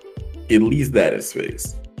 At least that is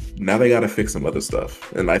fixed. Now they gotta fix some other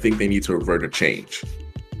stuff. And I think they need to revert a change.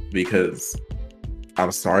 Because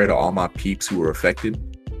I'm sorry to all my peeps who were affected,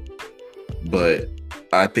 but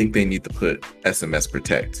I think they need to put SMS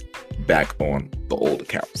Protect back on the old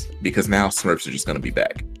accounts. Because now Smurfs are just gonna be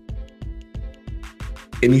back.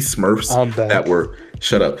 Any Smurfs that were...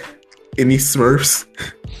 Shut up. Any Smurfs...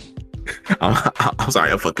 I'm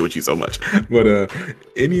sorry, I'm fucking with you so much. But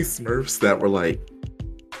any Smurfs that were like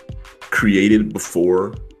created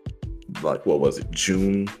before, like, what was it,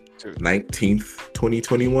 June 19th,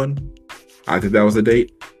 2021? I think that was the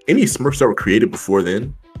date. Any Smurfs that were created before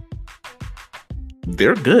then,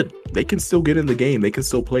 they're good. They can still get in the game. They can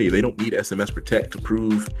still play. They don't need SMS Protect to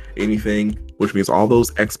prove anything, which means all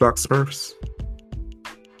those Xbox Smurfs,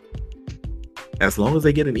 as long as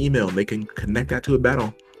they get an email and they can connect that to a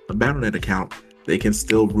Battle.net account, they can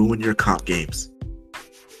still ruin your comp games.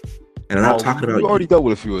 And I'm not talking about... You already dealt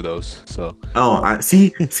with a few of those, so... Oh, I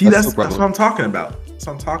see. That's what I'm talking about.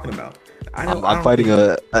 I'm fighting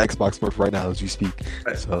a Xbox Smurf right now as we speak.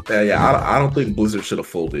 So. Yeah. I don't think Blizzard should have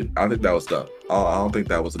folded. I think that was dumb. I don't think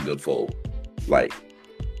that was a good fold. Like,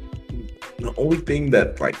 the only thing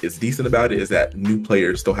that like is decent about it is that new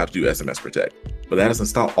players still have to do SMS Protect, but that doesn't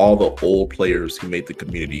stop all the old players who made the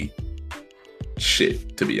community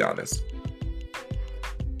shit, to be honest.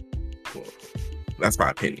 Well, that's my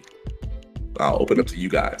opinion. I'll open up to you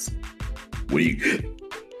guys. What do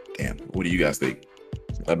you guys think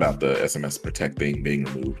about the SMS Protect thing being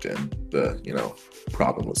removed and the,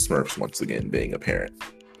 problem with Smurfs once again being apparent?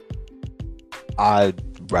 I'd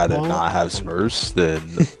rather not have Smurfs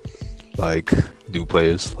than like new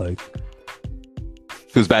players. Like,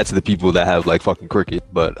 feels bad to the people that have like fucking cricket,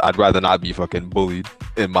 but I'd rather not be fucking bullied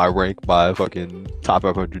in my rank by a fucking top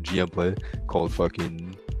 500 GM player called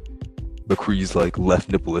fucking McCree's like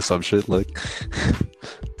left nipple or some shit. Like,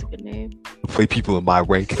 that's a good name. Play people in my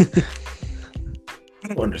rank. I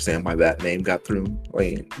don't understand why that name got through.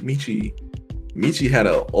 Like, Michi had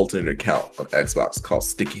an alternate account on Xbox called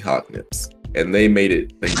Sticky Hot Nips, and they made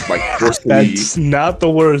it like forcefully. That's not the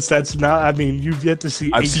worst. That's not. I mean, you've yet to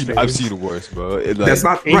see. I've seen the worst, bro. Like, that's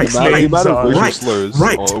not right. Right. Slurs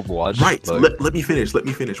on Overwatch. Right. Like, let me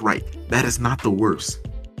finish. Right. That is not the worst.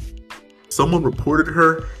 Someone reported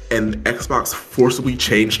her, and Xbox forcibly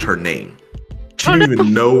changed her name. She didn't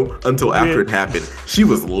even know until after it happened. She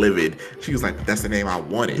was livid. She was like, "That's the name I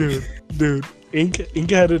wanted." Dude, Ink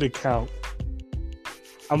had an account.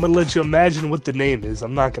 I'm gonna let you imagine what the name is.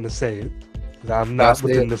 I'm not gonna say it. I'm not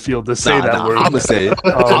within the field to say that word. I'm gonna say it.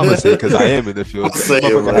 I'm gonna say it because I am in the field.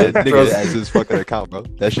 Nigga has his fucking account, bro.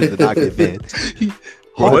 That shit did not get banned.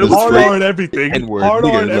 Hard R and everything. N-word, Hard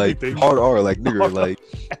R nigga, and like, everything. Hard R, like nigga, like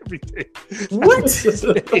everything. What?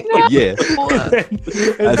 Yeah. How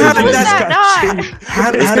did that not?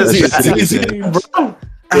 How does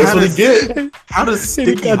That's what he get. How does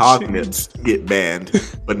Sticky Hognets get banned,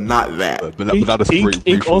 but not that? But not a straight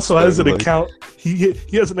Ink also has an like, account. He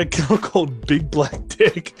has an account called Big Black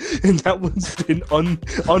Dick, and that one's been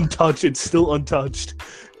untouched. It's still untouched.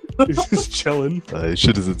 It's just chilling.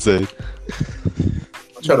 Shit is insane.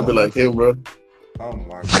 I'm trying to be like him, bro. Oh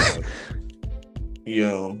my god.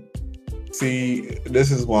 Yo. See, this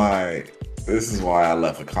is why I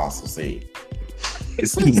left a console scene.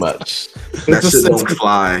 It's too much. That shit don't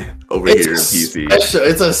fly over here in PC.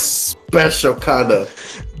 It's a special kind of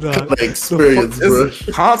experience, bro.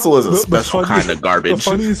 Console is a special kind of garbage. The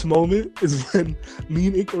funniest moment is when me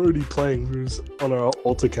and Ink already playing. We was on our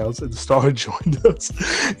alt accounts, and Star joined us,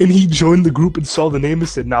 and he joined the group and saw the name and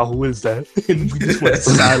said, "Now who is that?" And we just went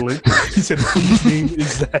silent. He said, "Whose name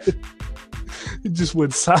is that?" It just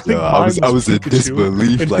went silent. Yo, I was in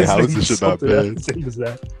disbelief. Like, how is this shit not bad? His name was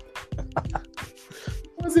that.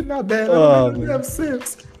 Was it not bad? Oh, it doesn't have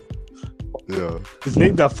sense. Yeah. His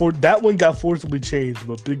name that one got forcibly changed,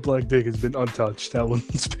 but Big Black Dick has been untouched. That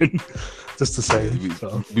one's been just the same.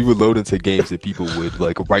 So. We would load into games that people would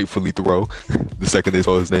like rightfully throw the second they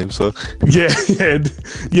saw his name. So yeah.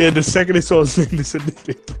 The second they saw his name, they said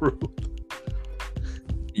they threw.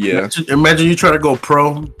 Yeah. Imagine you try to go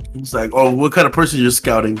pro. It's like, oh, what kind of person you're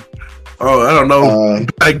scouting? Oh, I don't know.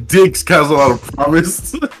 Like Dick's has a lot of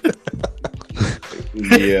promise.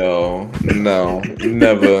 Yo, no,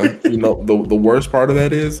 never. You know, the worst part of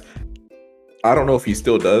that is, I don't know if he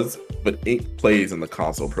still does, but Ink plays in the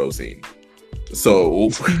console pro scene. So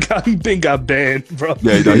he got banned, bro.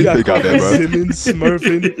 Yeah, he got banned, bro. Simmons,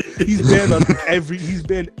 Smurfing. He's banned on he's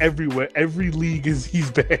banned everywhere. Every league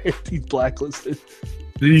he's banned. He's blacklisted.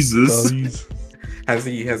 Jesus. So has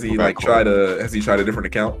he tried a different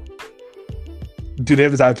account? Dude, they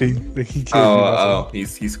have his IP. He can't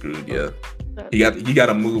he's screwed. Yeah, he got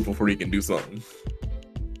to move before he can do something.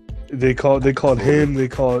 They called him. They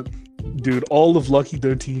called, dude. All of Lucky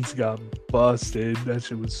 13's got busted. That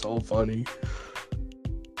shit was so funny.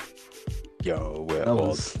 Yo, what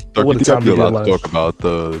a time to talk about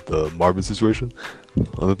the Marvin situation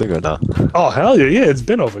on the thing or not? Oh hell yeah, it's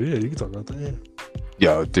been over. Yeah, you can talk about that. Yeah.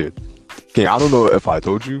 Yo, dude. Okay, I don't know if I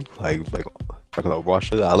told you, like I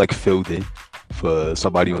watched it. I like filled in for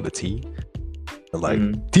somebody on the team, and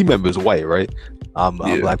like team member is white, right? I'm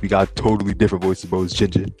like, we got totally different voices, bro. It's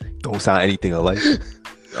ginger, don't sound anything alike.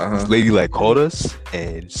 This lady like called us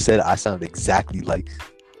and said I sound exactly like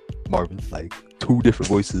Marvin, like two different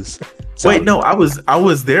voices. Wait, no, I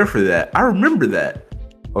was there for that. I remember that.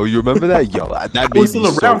 Oh, you remember that? Yo, that made me so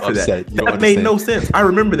upset. That made no sense. I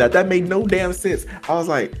remember that. That made no damn sense. I was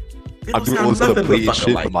like, I'm doing all this other playing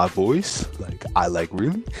shit for my voice. Like, I like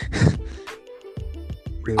really.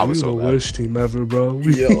 I was the worst team ever, bro.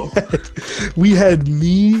 We had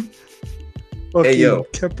me, hey yo,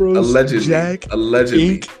 Kepros, allegedly, Jack,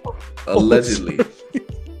 allegedly, Ink, allegedly.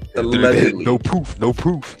 No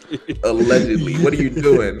proof. Allegedly. What are you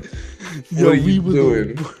doing? Yo, what are you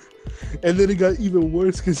doing? And then it got even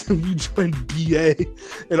worse because we joined BA,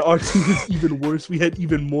 and our team was even worse. We had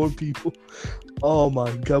even more people. Oh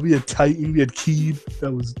my god, we had Titan, we had Keed.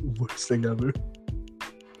 That was the worst thing ever.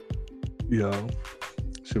 Yo,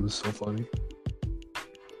 shit was so funny.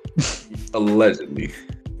 Allegedly.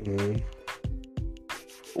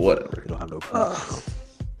 Whatever. You don't have no proof.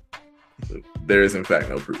 There is in fact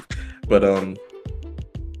no proof. But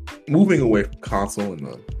moving away from console and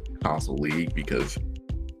the console league, because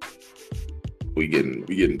we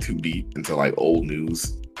getting too deep into like old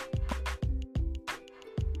news.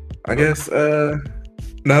 I guess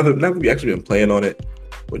now that we actually been playing on it,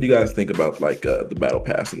 what do you guys think about like the battle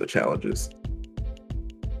pass and the challenges?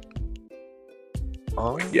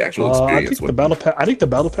 Like the actual experience. I think the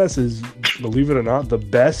battle pass is, believe it or not, the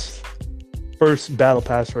best first battle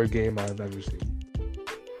pass for a game I've ever seen.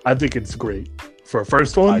 I think it's great for a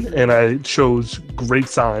first one, and it shows great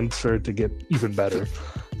signs for it to get even better.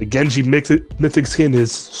 The Genji mythic skin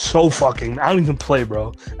is so fucking... I don't even play,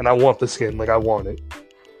 bro. And I want the skin. Like, I want it.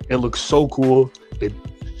 It looks so cool. It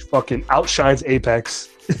fucking outshines Apex.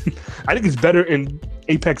 I think it's better in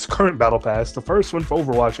Apex current battle pass. The first one for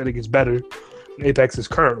Overwatch, I think is better than Apex's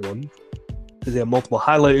current one. Because they have multiple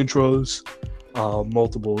highlight intros,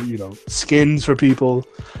 multiple, skins for people.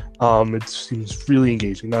 It seems really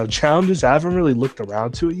engaging. Now, the challenges, I haven't really looked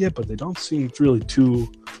around to it yet, but they don't seem really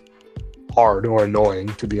too hard or annoying,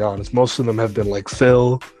 to be honest. Most of them have been like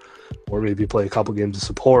fill, or maybe play a couple games of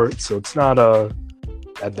support, so it's not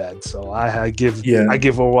that bad. So I give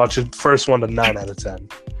Overwatch the first one a 9 out of 10.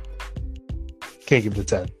 Can't give it a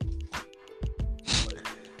 10.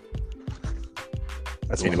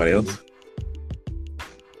 That's anybody else?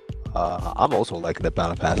 I'm also liking the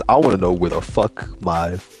battle pass. I want to know where the fuck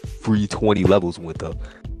my free 20 levels went though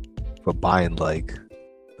for buying like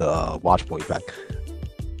the watch point pack.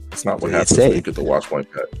 That's not what It happens say. when you get the watch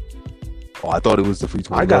point pack. Oh, I thought it was the free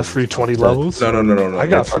 20. I got levels. free 20 levels. No. I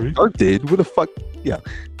got free. Dark did. Where the fuck? Yeah.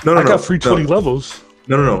 No. I got free 20 levels.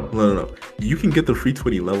 No. You can get the free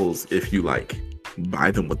 20 levels if you like buy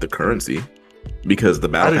them with the currency, because the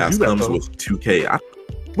battle pass comes with 2K.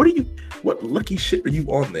 What lucky shit are you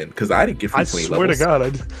on then? Because I didn't get free 20 levels. I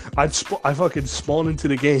swear to God, I fucking spawned into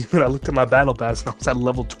the game and I looked at my battle pass and I was at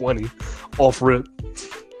level 20 off rip.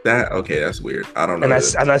 That's weird. I don't know. And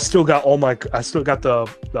I still got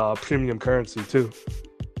the premium currency too,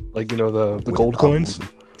 like the gold coins.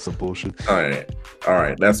 Some bullshit. All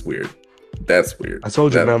right. That's weird. I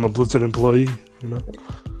told you, man, I'm a Blizzard employee.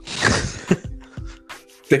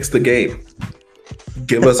 Fix the game.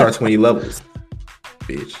 Give us our 20 levels,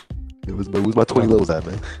 bitch. It was my 20 levels at,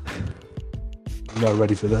 man. I'm not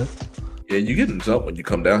ready for that. Yeah, you getting jumped when you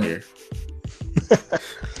come down here.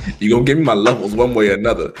 You gonna give me my levels one way or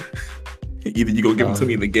another. Either you gonna give them to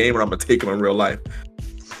me in the game, or I'm gonna take them in real life.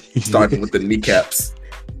 Starting with the kneecaps.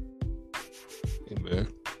 Hey, man.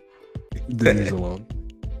 The knees alone.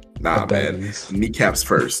 Nah, man. Knees. Kneecaps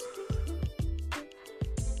first.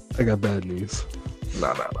 I got bad knees.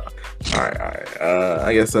 Nah. All right.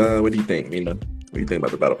 I guess. What do you think, Mina? What do you think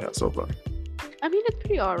about the battle pass so far? I mean, it's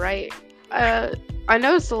pretty alright. I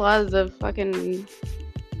noticed a lot of the fucking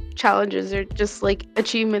challenges are just like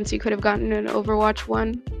achievements you could have gotten in Overwatch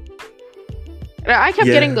 1. And I kept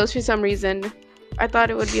getting those for some reason. I thought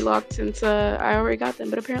it would be locked since I already got them,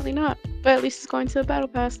 but apparently not. But at least it's going to the battle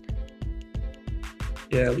pass.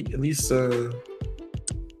 Yeah, at least some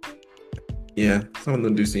of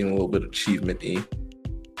them do seem a little bit achievement-y.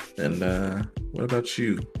 And what about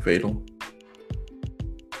you, Fatal?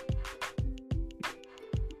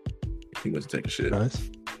 He went to take a shit.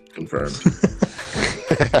 Nice. Confirmed.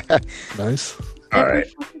 Nice. All right.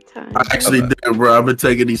 I actually did, bro. I've been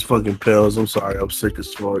taking these fucking pills. I'm sorry. I'm sick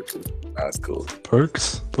as fuck. That's cool.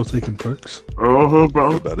 Perks? Still taking perks? Bro.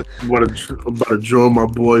 About it. I'm about to join my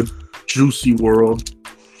boy Juicy World.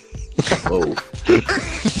 Oh.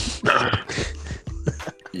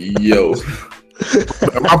 Yo.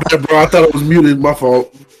 My bad, bro. I thought it was muted. My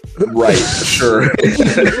fault. Right. Sure.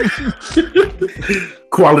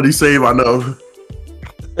 Quality save, I know.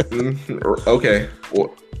 Okay.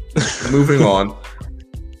 Well, moving on.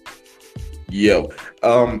 Yo.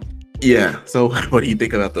 Yeah. So, what do you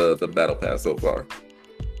think about the battle pass so far?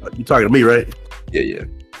 You talking to me, right? Yeah.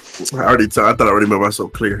 I thought I already made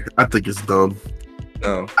myself clear. I think it's dumb.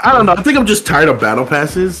 No. I don't know. I think I'm just tired of battle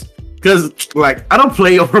passes. Because, like, I don't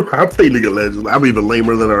play Overwatch. I play League of Legends. I'm even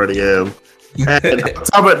lamer than I already am. And on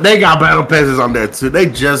top of it, they got battle passes on there, too. They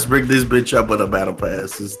just bring this bitch up with a battle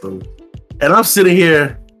pass system. And I'm sitting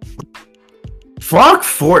here. Fuck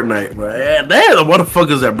Fortnite, bro. And they're the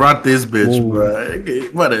motherfuckers that brought this bitch, bro.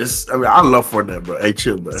 What is? I mean, I love Fortnite, bro. Hey,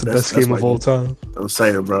 chill, bro. It's the best game of all time. I'm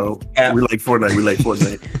saying, bro. We like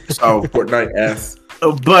Fortnite. So Fortnite ass.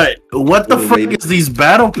 But what the fuck is these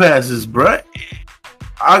battle passes, bro?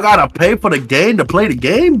 I gotta pay for the game to play the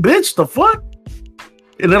game, bitch. The fuck?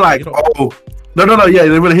 And they're like, no, yeah,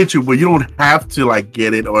 they're gonna hit you, but you don't have to like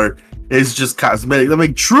get it, or it's just cosmetic. I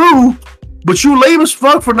mean, true, but you lame as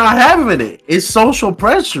fuck for not having it. It's social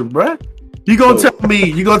pressure, bro. You gonna tell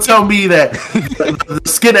me that the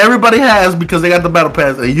skin everybody has because they got the battle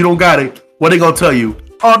pass and you don't got it? What they gonna tell you?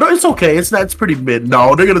 Oh no, it's okay. It's pretty mid.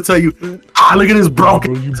 No, they're gonna tell you, look at this broke.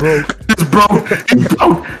 You broke. This broke.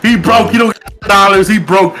 He broke. You don't got $. He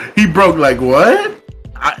broke. Like what?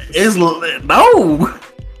 No.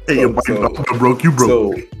 Hey, broke. You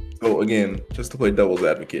broke. So again, just to play devil's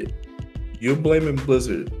advocate, you're blaming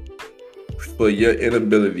Blizzard for your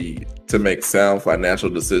inability to make sound financial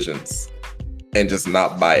decisions and just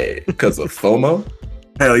not buy it because of FOMO?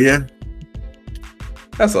 Hell yeah.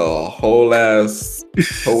 That's a whole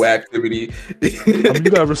activity. I mean,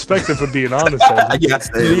 you gotta respect it for being honest.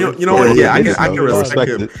 You know what? Yeah, I can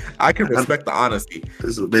respect it. I can respect the honesty.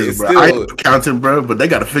 I ain't accounting, bro, but they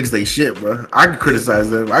gotta fix their shit, bro. I can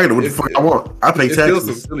criticize them. I can do what the fuck I want. I pay taxes.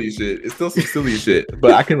 It's still some silly shit,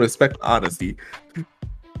 but I can respect the honesty.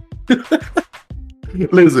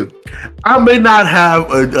 Listen, I may not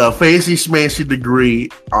have a fancy schmancy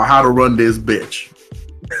degree on how to run this bitch.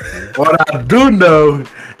 What I do know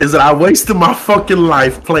is that I wasted my fucking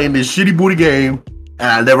life playing this shitty booty game and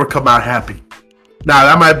I never come out happy. Now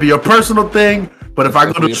that might be a personal thing, but if I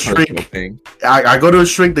go to a shrink, I go to a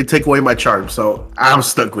shrink, they take away my charm, so I'm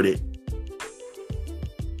stuck with it.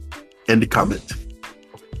 End the comment.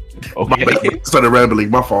 Okay. Started rambling.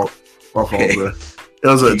 My fault, bro. It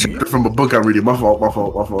was a chapter from a book I'm reading. My fault.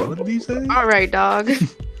 What did he say? All right, dog.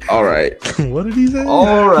 All right. What did he say?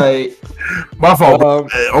 All right. My fault.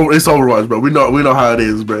 It's Overwatch, bro. We know how it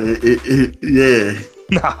is, bro. Yeah.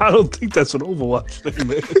 Nah, I don't think that's an Overwatch thing,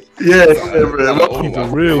 man. Yeah, Keep it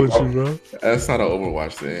real with you, bro. That's not an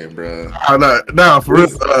Overwatch thing, bro. Nah, for real.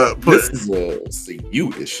 This is a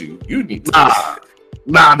CU issue. You need to.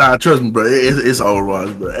 Nah. Trust me, bro. It's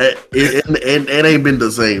Overwatch, bro. It ain't been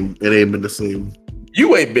the same. It ain't been the same.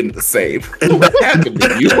 You ain't been the same. What happened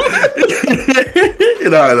to you?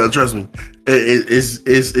 No, trust me. It's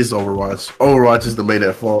Overwatch. Overwatch is the main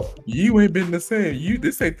at fault. You ain't been the same.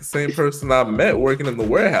 This ain't the same person I met working in the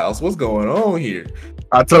warehouse. What's going on here?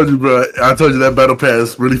 I told you, bro. That battle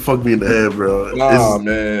pass really fucked me in the head, bro.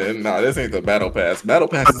 Man. Nah, this ain't the battle pass. Battle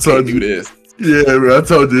pass can't do this. Yeah, bro. I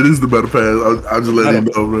told you this is the battle pass. I'm just letting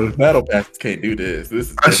you know, bro. Battle passes can't do this.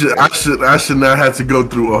 This is I should not have to go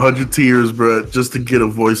through 100 tiers, bro, just to get a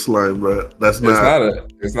voice line, bro. It's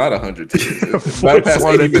not 100 tiers. The battle pass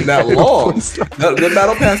ain't even that long. The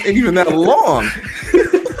battle pass ain't even that long.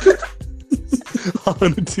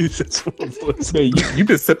 100 tiers. Man, you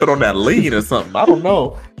been sipping on that lean or something. I don't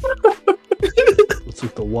know. What's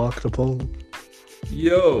with the walk the pole?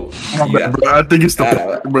 Yo, bro, I think it's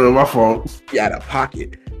bro. My fault. You out of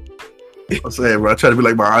pocket. I'm saying, bro. I try to be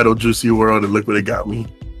like my idol, Juicy World, and look where they got me.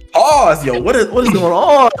 Pause, yo. What is going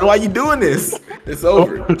on? Why you doing this? It's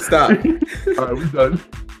over. Stop. All right, we done.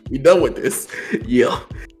 We done with this. Yo.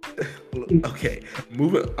 Okay,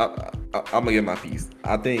 moving. I'm gonna get my piece.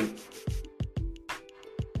 I think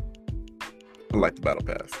I like the battle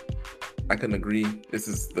pass. I couldn't agree. This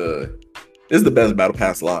is the best battle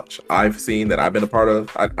pass launch I've seen that I've been a part of.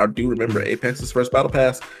 I do remember Apex's first battle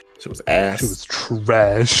pass. It was ass. It was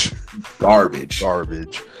trash. Garbage.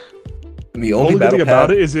 And the only thing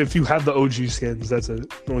about it is if you have the OG skins, that's it.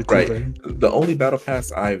 The only cool thing. The only battle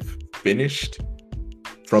pass I've finished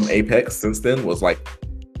from Apex since then was like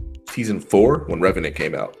season 4 when Revenant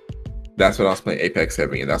came out. That's when I was playing Apex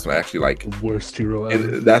heavy, and that's when I actually like the worst hero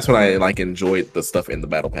ever. And that's when I like enjoyed the stuff in the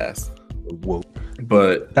battle pass. Whoa.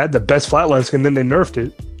 But that had the best flatline skin, then they nerfed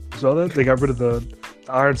it. So that they got rid of the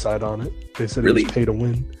iron sight on it. They said it was pay to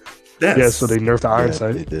win. So they nerfed the iron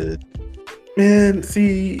sight. They did. Man,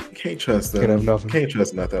 see, can't trust them. Can't have nothing. Can't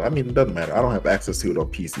trust nothing. I mean, it doesn't matter. I don't have access to it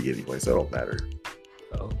on PC anyway, so it don't matter.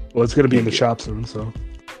 Oh. Well, it's gonna be in the shop soon, so.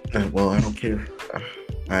 Well, I don't care.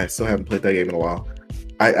 I still haven't played that game in a while.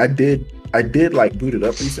 I did like boot it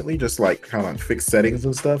up recently, just like kind of fix settings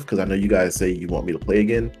and stuff, because I know you guys say you want me to play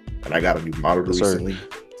again, and I got a new monitor recently,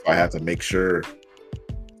 so I had to make sure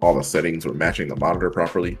all the settings were matching the monitor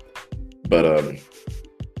properly. But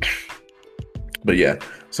yeah,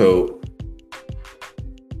 so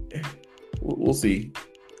we'll see.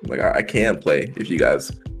 Like I can play if you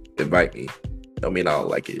guys invite me. I mean, I don't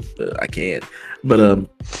like it, but I can. But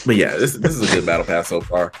yeah, this is a good battle pass so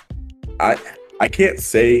far. I can't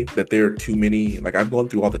say that there are too many. Like I've gone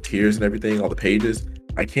through all the tiers and everything, all the pages.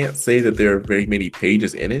 I can't say that there are very many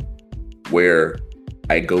pages in it where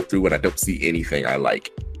I go through and I don't see anything I like.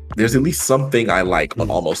 There's at least something I like on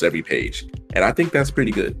almost every page, and I think that's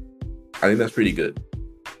pretty good.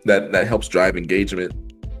 That helps drive engagement.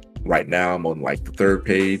 Right now, I'm on like the 3rd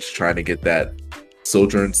page trying to get that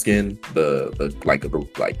Sojourn skin, the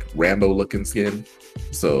Rambo looking skin.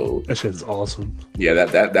 So that shit is awesome. Yeah,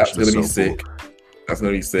 that's gonna be sick. Cool. That's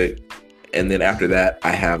gonna be sick. And then after that,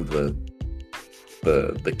 I have the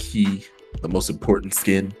key, the most important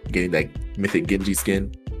skin, getting that mythic Genji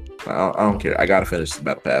skin. I don't care. I gotta finish the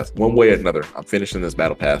battle pass one way or another. I'm finishing this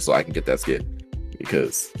battle pass so I can get that skin,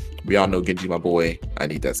 because we all know Genji, my boy. I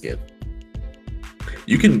need that skin.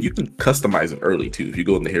 You can customize it early too. If you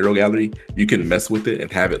go in the hero gallery, you can mess with it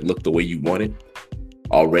and have it look the way you want it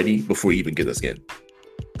already before you even get the skin.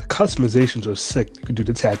 The customizations are sick. You can do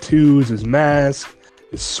the tattoos, his mask,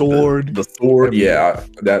 his sword. The sword, everything. Yeah.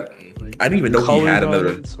 That I didn't even know he had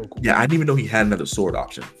another. So cool. Yeah, I didn't even know he had another sword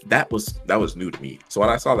option. That was new to me. So when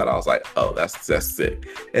I saw that, I was like, oh, that's sick.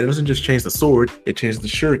 And it doesn't just change the sword; it changed the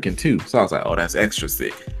shuriken too. So I was like, oh, that's extra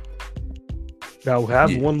sick. Now we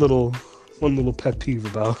have one little pet peeve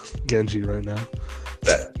about Genji right now.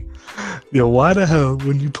 Yo, why the hell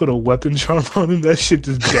when you put a weapon charm on him, that shit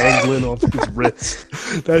just dangling off his wrist?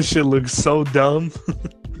 That shit looks so dumb.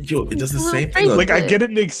 Yo, it does the same thing. Like I get it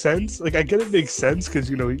makes sense. Because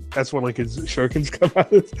that's when like his shurikens come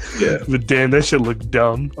out. Yeah. But damn, that shit look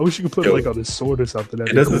dumb. I wish you could put it like on his sword or something.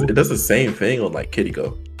 It does the same thing on like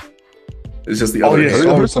Kiriko. It's just the other.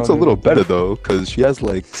 Hers looks a little better though, because she has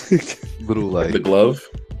like little like the glove.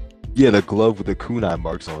 Yeah, the glove with the kunai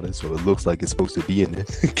marks on it, so it looks like it's supposed to be in it.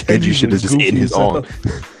 Genji shit is just in his arm.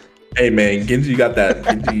 Hey man, Genji got that.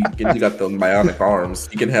 Genji got the bionic arms.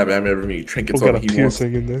 He can have however many trinkets on got a he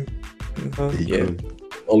piercing wants. in there. Yeah,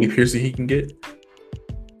 only piercing he can get.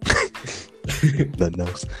 Nothing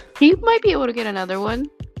else. He might be able to get another one.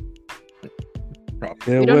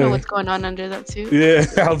 Yeah, We don't know what's going on under that suit. Yeah,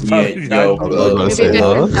 I was about Yeah, yo, Maybe a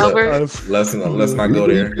good Albert. let's not go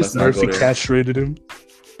there. Let's not go Mercy there. castrated him.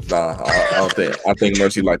 Nah, I think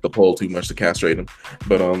Mercy liked the pole too much to castrate him.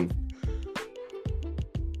 But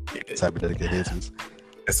Cybernetic enhancements.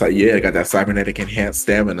 it's like, yeah, I got that cybernetic enhanced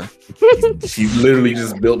stamina. She's literally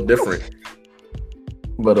just built different.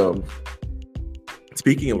 But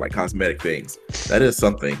speaking of like cosmetic things, that is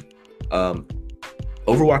something.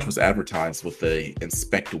 Overwatch was advertised with the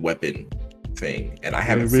inspect weapon thing, and I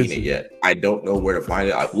haven't seen it yet. I don't know where to find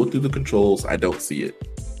it. I've looked through the controls. I don't see it.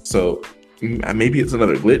 So maybe it's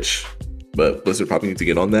another glitch, but Blizzard probably needs to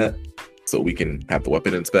get on that so we can have the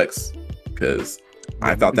weapon inspects, because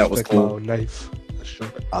I thought that was cool. Knife.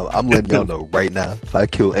 I'm letting y'all know right now. If I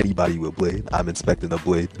kill anybody with blade, I'm inspecting the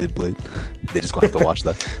blade, mid blade. They just gonna have to watch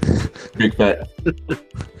that. Big fat.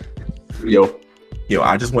 Yo,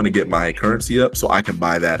 I just want to get my currency up so I can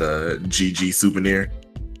buy that GG souvenir.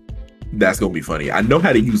 That's gonna be funny. I know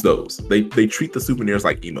how to use those. They treat the souvenirs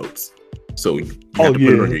like emotes, so you have to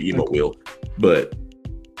put it on your emote wheel. But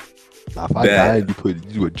if I die and you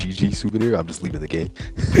do a GG souvenir, I'm just leaving the game.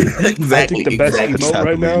 Exactly. I think the best emote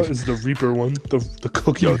right now is the Reaper one, the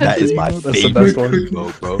cookie. Yo, that is my emote. favorite That's the best one.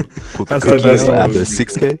 emote, bro. Put the That's the cookies best one. after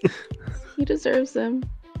 6K. He deserves them.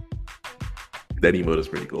 That emote is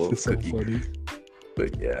pretty cool. It's so funny.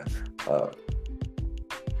 But yeah.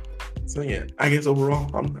 So yeah, I guess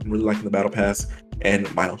overall, I'm really liking the battle pass,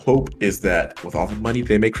 and my hope is that with all the money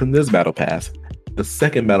they make from this battle pass, the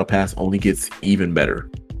second battle pass only gets even better.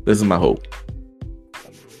 This is my hope.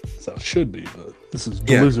 So it should be, but this is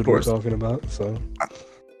Yeah, Blizzard of we're course. talking about. So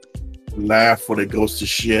Laugh when it goes to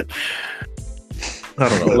shit. I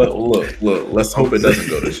don't know. Look. Let's hope it doesn't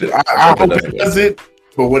go to shit. I hope it doesn't,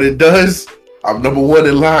 but when it does, I'm number one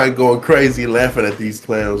in line going crazy laughing at these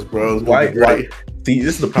clowns, bro. Why? See,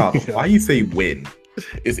 this is the problem. Why you say win?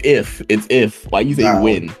 It's if. Why you say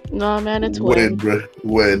win? No, man, it's Win, win. bro.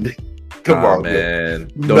 Win. Come on,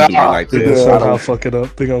 man. Bro. Don't do me like they're this. gonna somehow fuck it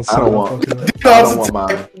up. They're gonna somehow fuck it up. I don't want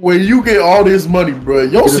mine. When you get all this money, bro,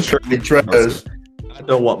 your security trash. I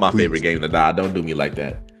don't want my favorite game to die. Don't do me like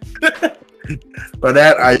that. But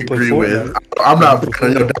that I agree with. I'm not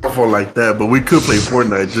putting your downfall like that, but we could play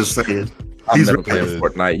Fortnite. Just saying. I'm never playing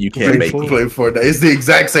Fortnite. You can't make me play Fortnite. It's the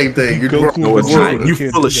exact same thing. No, it's not.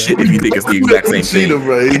 You full of shit if you think it's the exact same thing.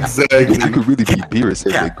 Bro. Exactly. You could really be Beerus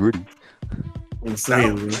and get gritty.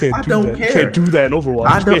 Insane, bro. I don't care. Can't do that in Overwatch.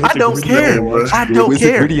 I don't care, bro. I don't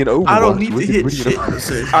care. I don't need to hit shit.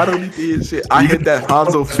 I don't need to hit shit. I hit that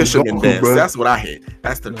Hanzo Fisherman dance. That's what I hit.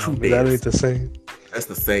 That's the true dance. That ain't the same. That's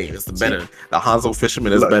the same. It's the better. The Hanzo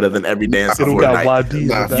Fisherman is better than every dance in It don't got Fortnite.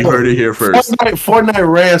 YDs. You heard it here first. Fortnite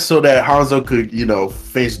ran so that Hanzo could,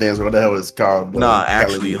 face dance or what the hell it's called. Nah,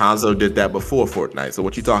 actually, Hanzo did that before Fortnite. So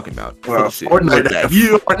what you talking about? Well, Fortnite, that.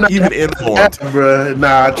 You aren't even informed. Bro.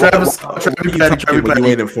 Nah, Travis Patty, you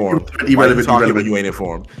ain't informed. Why you talking when you ain't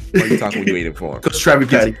informed? Why you talking when you ain't informed? Because Travis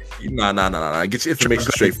Patty. Nah. Get your information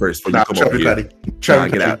straight first before you come over here.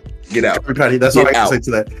 Travis Get out. Travis Patty. That's all I can say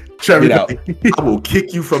to that. Travis Get out. I will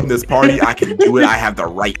kick you from this party. I can do it. I have the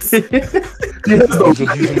rights. He's using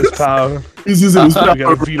his power. He's using his power. We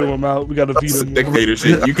gotta veto him out. We gotta veto him.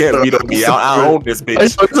 Dictatorship. You can't veto me out. I own this bitch.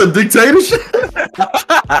 It's a dictatorship.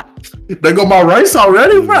 They got my rights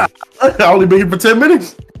already, bro. I only been here for 10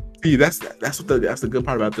 minutes. See, that's the good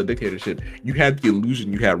part about the dictatorship. You had the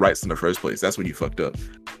illusion you had rights in the first place. That's when you fucked up.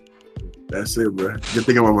 That's it, bro. Good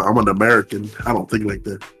thing I'm an American. I don't think like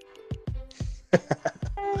that.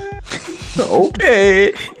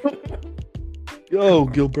 Okay. Yo,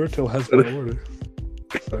 Gilberto has my order.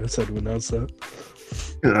 Sorry, I said to announce that.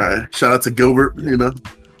 All right. Shout out to Gilbert, That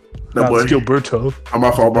boy. It's Gilberto. Oh,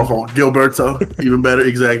 my fault. Gilberto. Even better,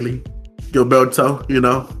 exactly. Gilberto,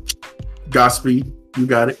 Godspeed. You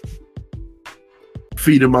got it.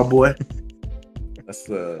 Feeding my boy.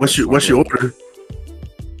 What's your order?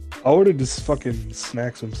 I ordered this fucking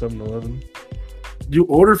snacks from 7-Eleven. You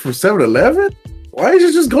ordered from 7-Eleven? Why did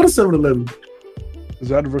you just go to 7-Eleven?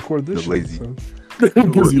 Because I had to record this. Lazy.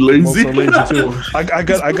 Because you lazy. I'm also lazy too. I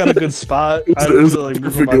got a good spot. I had to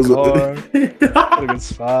move my car. Got a good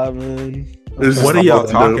spot, man. What are y'all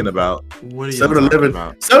talking about? What are y'all 7-Eleven.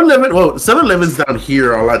 7-Eleven. Well, 7-Eleven's down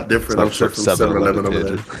here are a lot different. I'm sure from 7-Eleven over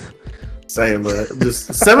there. Same, but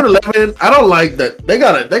just 7-Eleven. I don't like that. They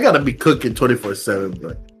gotta be cooking 24/7.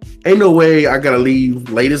 But ain't no way I gotta leave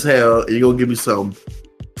late as hell and you gonna give me some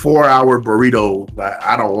 4-hour burrito that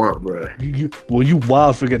I don't want, bro. You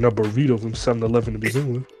wild for getting a burrito from 7-Eleven to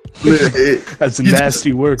begin with. That's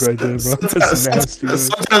nasty work right there, bro. That's nasty work.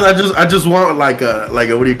 Sometimes I just want like a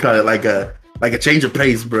what do you call it? Like a change of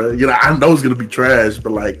pace, bro. You know, I know it's gonna be trash,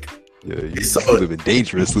 but like. Yeah, you're living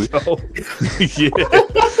dangerously. Oh, yeah,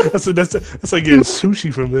 that's like getting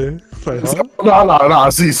sushi from there. Like, huh? No.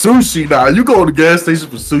 See, sushi. Nah, you go to the gas station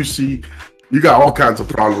for sushi, you got all kinds of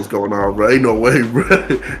problems going on, bro. Ain't no way, bro.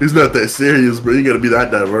 It's not that serious, bro. You gotta be that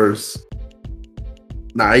diverse.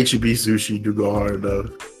 Nah, HEB sushi do go hard though.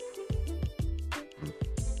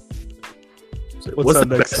 What's the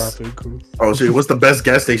next topic? Cool. Oh shit! What's the best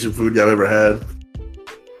gas station food y'all ever had?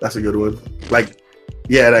 That's a good one. Like.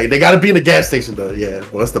 Yeah, like, they gotta be in the gas station though. Yeah,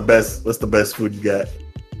 what's the best food you got?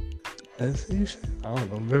 Gas station? I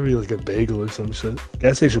don't know. Maybe like a bagel or some shit.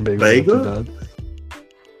 Gas station bagel. Bagel?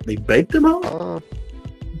 They baked them out?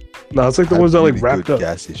 No, it's like the ones that like wrapped up.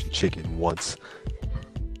 Gas station chicken once.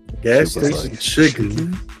 Gas station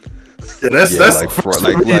chicken. Yeah, that's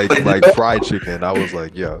like fried chicken. I was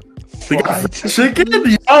like, yo, fried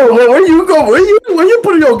chicken. Oh, where you go? Where you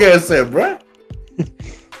putting your gas at, bro?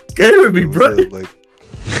 Scared me, bro. Like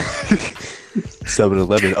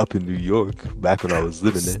 7-Eleven up in New York back when I was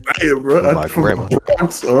living there. Damn, bro. With my grandma.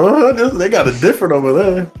 They got it different over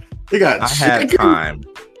there. They got. I had time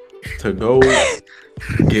to go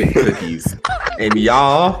get cookies, and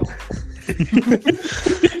y'all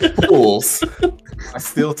fools are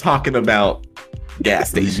still talking about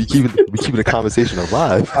gas stations. We keeping the conversation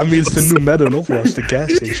alive. I mean, it's the new meta in Overwatch, the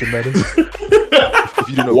gas station meta.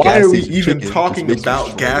 Why are we even talking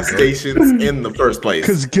about gas stations in the first place?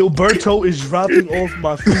 Because Gilberto is dropping off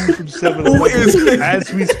my food from 7-Eleven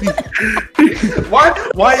as we speak.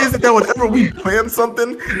 Why is it that whenever we plan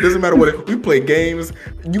something, doesn't matter what, if we play games,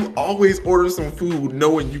 you always order some food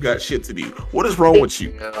knowing you got shit to do? What is wrong with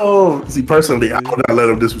you? Oh, see, personally, I would not let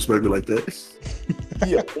him disrespect me like that.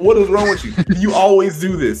 Yeah, what is wrong with you? You always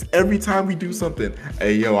do this. Every time we do something,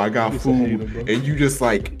 hey, yo, I got food, and you just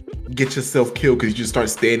like get yourself killed because you just start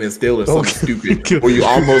standing still or something stupid, or you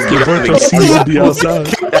almost get out of the game. Outside.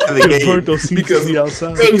 Because he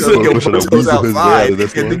outside. Gilberto's outside, and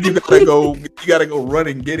then you gotta go run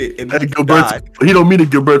and get it. And then he don't mean to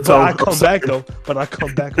Gilberto. But I come back though. But I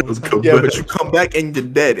come back on time. Yeah, but you come back and you're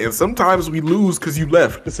dead. And sometimes we lose because you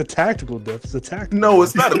left. It's a tactical diff. It's a tactical. No,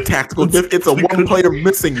 it's not a tactical diff. It's a one-player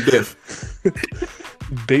missing diff.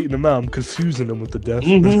 Baiting them out. I'm confusing them with the death.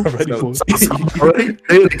 Mm-hmm. I'm ready for it.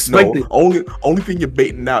 Only thing you're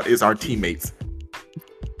baiting out is our teammates.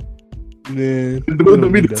 Man,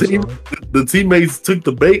 the teammates took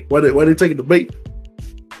the bait. Why they taking the bait?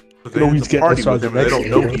 They always get party with him. They don't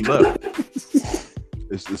know he left.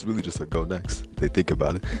 It's really just a go next. They think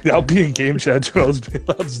about it. Yeah, I'll be in game chat. I'll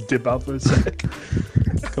just dip out for a sec.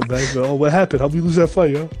 Come back. Oh, what happened? How'd we lose that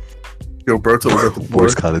fight, yo? Gilberto was at the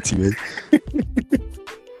worst kind of teammate.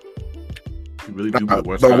 You really do the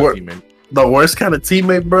worst kind of teammate. The worst kind of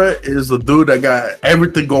teammate, bro, is the dude that got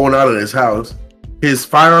everything going on in his house. His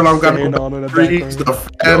fire alarm got on in the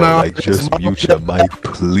background. Like, just mute your mic,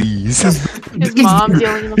 please. His mom's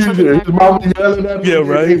yelling in the fucking background. His mom yelling at him. Yeah,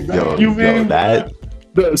 right. Yo, that.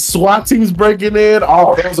 The SWAT team's breaking in.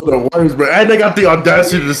 Oh, those are the worst, bro. And they got the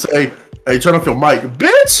audacity to say, "Hey, turn off your mic,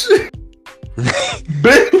 bitch."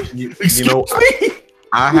 Bitch. You know,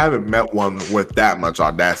 I haven't met one with that much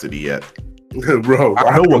audacity yet. Bro,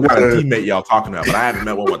 I know what kind of teammate y'all talking about, but I haven't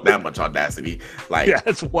met one with that much audacity. Like, yeah,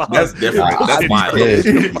 that's wild. That's different. That's wild. It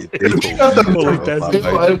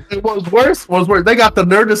was worse. They got the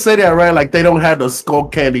nerve to say that, right? Like they don't have the skull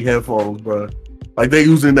candy headphones, bro. Like they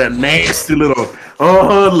using that nasty little,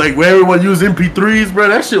 like where everyone use MP3s, bro.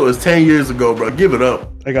 That shit was 10 years ago, bro. Give it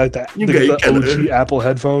up. I got that. The OG Apple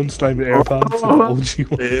headphones, not even AirPods. The OG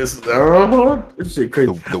ones. This shit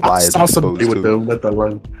crazy. The wires. I saw somebody with them. Let that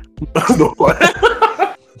run.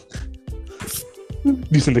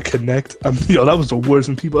 Using the Connect. Yo, that was the worst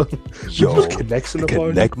when people. Yo, Connects in the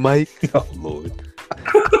party. Connect mic. Oh Lord.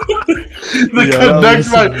 Connect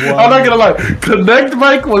mic. I'm not gonna lie. Connect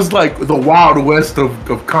mic was like the Wild West of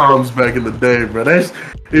comms back in the day, bro. If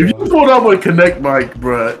you pulled up with Connect mic,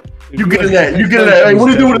 bro, you get in that. Hey, what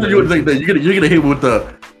do you do with it? You're gonna hit with the.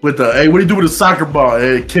 Hey, what do you do with a soccer ball?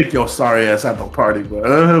 Hey, kick your sorry ass at the party,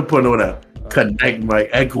 bro. Put on that. Connect mic,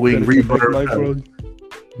 echoing, reverb.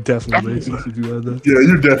 Definitely racist if you had that. Yeah,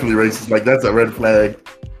 you're definitely racist. Like that's a red flag.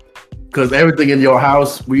 Because everything in your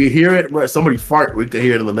house, we hear it. Right? Somebody fart, we can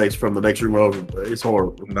hear it from the next room over. Bro. It's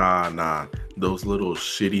horrible. Nah. Those little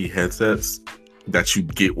shitty headsets that you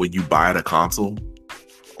get when you buy the console.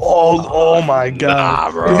 Oh my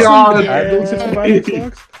god, bro.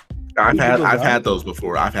 I've had those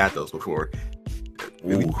before.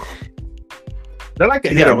 Really? Ooh. They're like a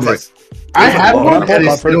hit or miss. I had one and it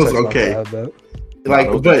was okay.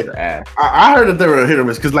 Like, but I heard that they were a hit or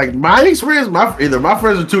miss because, like, my experience, either my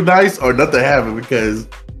friends are too nice or nothing happened because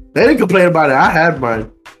they didn't complain about it. I had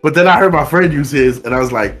mine, but then I heard my friend use his, and I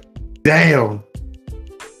was like, "Damn,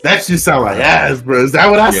 that shit sound like ass, bro." Is that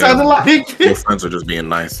what I sounded like? Your friends are just being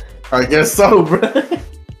nice. I guess so, bro.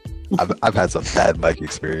 I've had some bad mic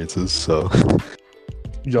experiences, so.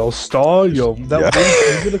 Yo,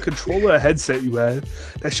 that was a controller, a headset you had.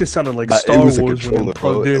 That shit sounded like Star Wars when it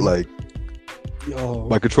plugged in. Like, yo,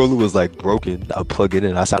 my controller was like broken. I plugged it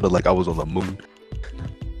in. I sounded like I was on the moon.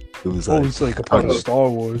 It was like, it's like a part of Star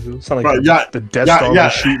Wars. It sounded like the Death Star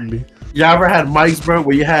was shooting me. Y'all ever had mics, bro,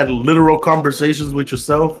 where you had literal conversations with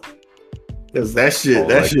yourself? Cause that shit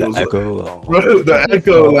was echo. Bro, the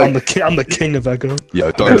echo. I'm the king of echo.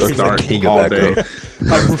 Yo, Dark's the king of echo.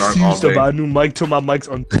 I refuse to buy a new mic till my mic's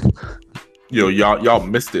on. Yo, y'all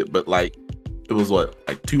missed it, but like, it was like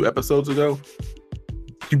 2 episodes ago.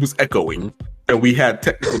 He was echoing, and we had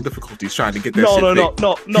technical difficulties trying to get that shit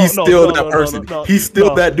fixed. He's still that person. He's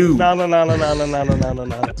still that dude. No.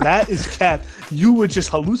 That is cap. You were just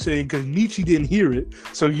hallucinating because Michi didn't hear it.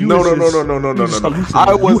 So you No.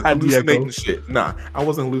 I was had hallucinating the shit. Nah, I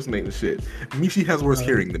wasn't hallucinating the shit. Michi has worse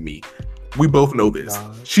hearing than me. We both know this.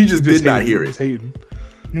 She just did not hear it.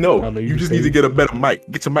 No, you just need to get a better mic.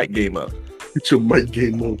 Get your mic game up. Get your mic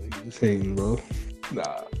game up. Just hating, bro.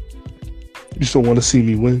 Nah. You just don't want to see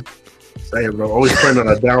me win. Saying, bro, always praying on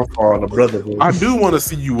a downfall on a brotherhood. I do want to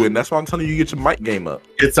see you win. That's why I'm telling you, get your mic game up.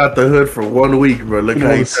 Gets out the hood for 1 week, bro. Look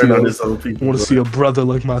how you turn on this other people. I want to see a brother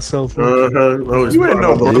like myself. You ain't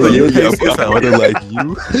no brother. You can't see a brother like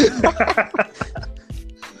you.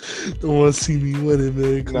 Don't want to see me winning,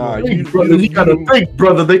 man. Come on. You gotta think,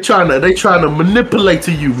 brother. They trying to manipulate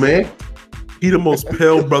to you, man. He the most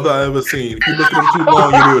pale brother I ever seen. If you look at him too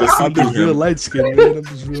long, you'll be able to see I'm just real light skinned, man.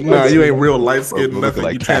 Nah, you ain't real light skinned. Nothing.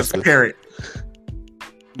 Like you transparent.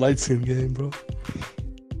 Light skin game, bro.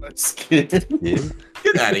 Light skin. Yeah.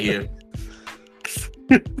 Get out of here.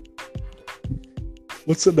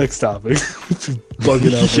 What's the next topic?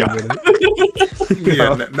 Bugging out for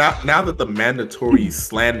a minute. Now that the mandatory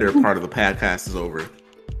slander part of the podcast is over,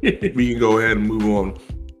 we can go ahead and move on.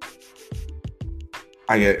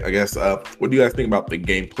 I guess. What do you guys think about the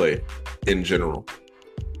gameplay in general?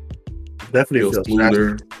 Definitely feels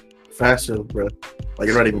smoother, faster, bro. Like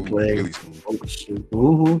you're not even playing. Really smooth. Oh shit.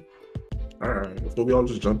 All right, so we all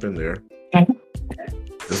just jump in there.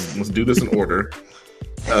 Let's do this in order.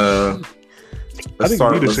 I think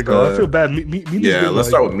Mina should go. I feel bad. Let's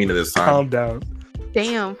start with Mina this time. Calm down.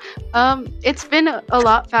 Damn. It's been a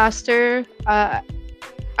lot faster. I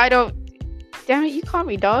don't. Damn it! You caught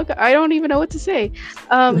me, dog. I don't even know what to say.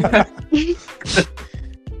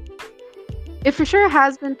 It for sure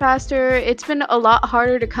has been faster. It's been a lot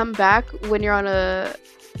harder to come back when you're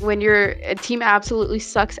a team absolutely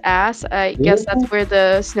sucks ass. I guess that's where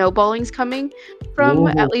the snowballing's coming from.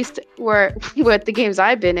 At least with the games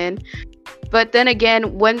I've been in. But then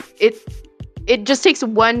again, when it just takes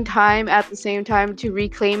one time at the same time to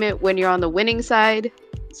reclaim it when you're on the winning side.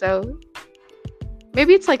 So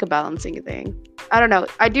maybe it's like a balancing thing. I don't know.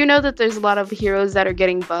 I do know that there's a lot of heroes that are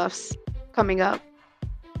getting buffs coming up.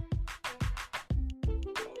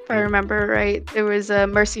 If I remember right, there was a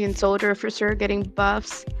Mercy and Soldier for sure getting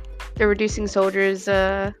buffs. They're reducing Soldier's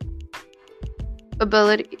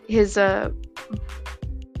ability, his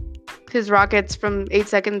rockets from 8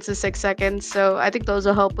 seconds to 6 seconds. So I think those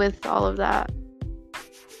will help with all of that.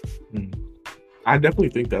 I definitely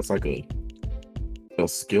think that's like a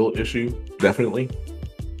skill issue. Definitely.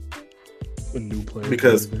 The new players.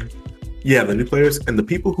 Because the new players and the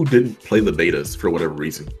people who didn't play the betas for whatever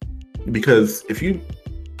reason. Because if you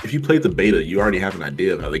played the beta, you already have an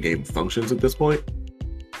idea of how the game functions at this point.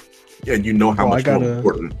 And you know how much more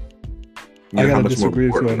important. I gotta disagree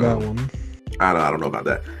with you on that one. I don't know about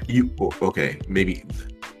that.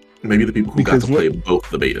 Maybe the people who got to play both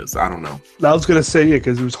the betas. I don't know. I was gonna say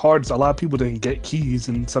because it was hard. A lot of people didn't get keys,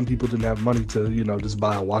 and some people didn't have money to just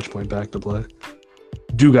buy a watch point back to play.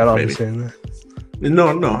 Do gotta understand that. No,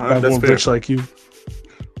 I'm that's more rich like you.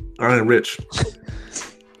 I ain't rich.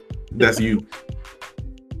 That's you.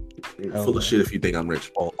 Full of shit if you think I'm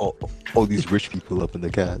rich. All these rich people up in the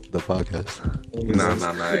podcast. Nah.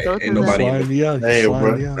 Ain't nobody. Hey,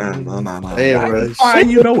 bro. Nah. Hey, bro. Flying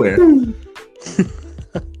you nowhere.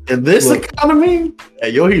 In this economy,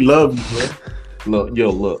 he loves you, bro.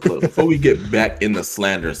 Look. Before we get back in the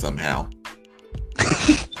slander somehow,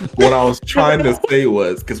 What I was trying to say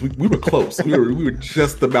was because we were close. We were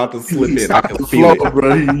just about to slip in. I could feel it,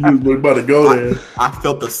 bro. He was about to go there. I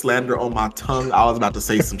felt the slander on my tongue. I was about to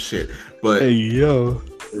say some shit, but Hey yo.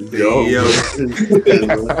 On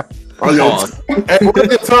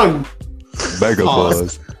your tongue. Mega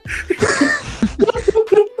buzz.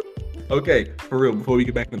 Okay, for real. Before we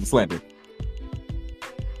get back into the slander,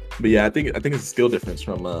 but yeah, I think it's a skill difference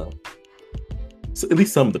from at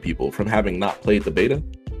least some of the people from having not played the beta.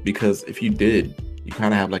 Because if you did, you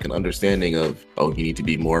kind of have like an understanding of you need to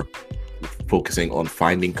be more focusing on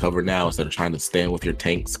finding cover now instead of trying to stand with your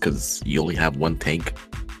tanks because you only have one tank,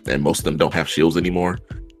 and most of them don't have shields anymore.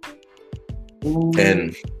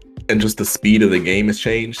 And just the speed of the game has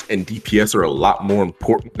changed, and DPS are a lot more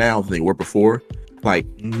important now than they were before. Like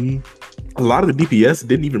a lot of the DPS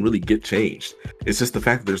didn't even really get changed. It's just the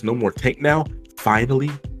fact that there's no more tank now. Finally,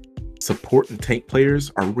 support and tank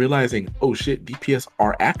players are realizing, oh shit, DPS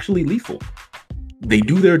are actually lethal. They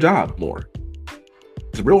do their job more.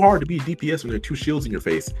 It's real hard to be a DPS when there are two shields in your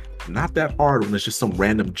face. Not that hard when it's just some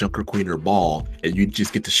random Junker Queen or ball and you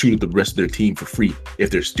just get to shoot at the rest of their team for free if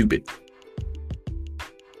they're stupid.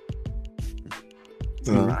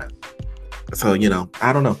 So you know,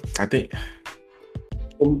 I don't know. I think.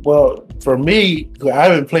 Well, for me, I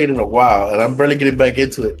haven't played in a while, and I'm barely getting back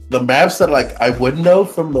into it. The maps that like I would know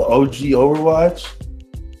from the OG Overwatch,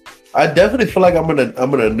 I definitely feel like I'm in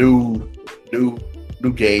a new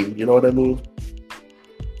game. You know what I mean?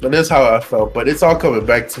 And that's how I felt. But it's all coming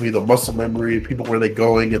back to me: the muscle memory, people where they're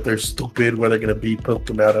going, if they're stupid, where they're gonna be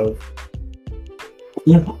poking out of.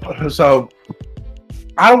 So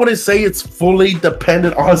I don't want to say it's fully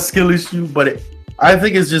dependent on skill issue, but I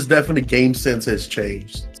think it's just definitely game sense has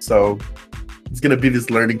changed. So it's going to be this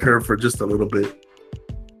learning curve for just a little bit.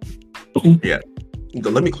 Yeah.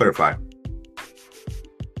 Let me clarify.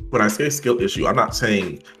 When I say skill issue, I'm not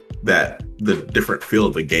saying that the different feel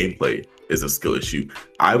of the gameplay is a skill issue.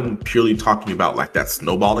 I'm purely talking about like that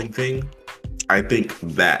snowballing thing. I think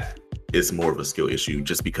that is more of a skill issue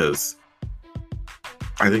just because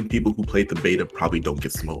I think people who played the beta probably don't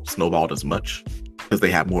get snowballed as much because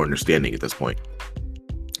they have more understanding at this point.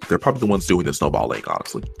 They're probably the ones doing the snowballing,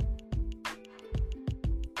 honestly.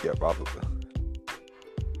 Yeah, probably.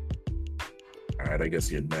 All right, I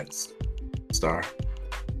guess you're next. Star.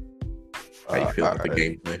 How you feel about the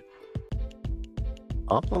gameplay?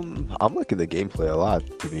 I'm liking the gameplay a lot,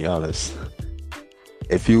 to be honest.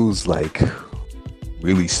 It feels like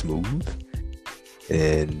really smooth,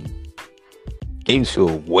 and games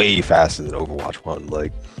feel way faster than Overwatch 1.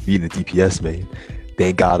 Like, being a DPS main,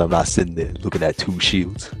 thank God I'm not sitting there looking at 2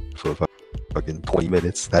 shields for fucking 20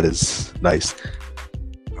 minutes. That is nice.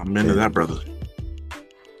 I'm into that, brother.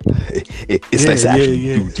 It's nice to actually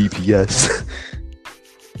do DPS.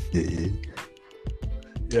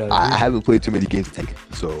 I haven't played too many games of tank,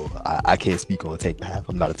 so I can't speak on tank behalf.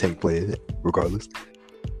 I'm not a tank player, regardless.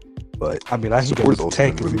 But I mean, I can go with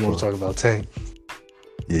tank if you want to talk about tank.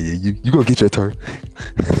 You gonna get your turn.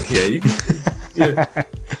 Yeah, you can.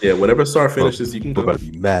 Yeah. Whenever Star finishes, you can go. I'm about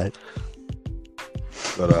to be mad.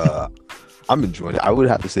 But I'm enjoying it. I would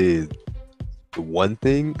have to say the one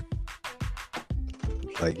thing,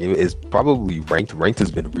 like, it's probably ranked. Ranked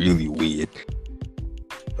has been really weird.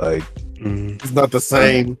 Like, it's not the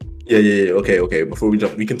same. Yeah. Okay. Before we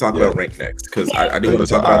jump, we can talk about rank next because I do want to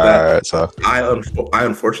talk about that. Right, so. I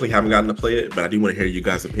unfortunately haven't gotten to play it, but I do want to hear you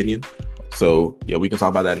guys' opinion. So yeah, we can talk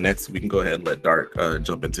about that next. We can go ahead and let Dark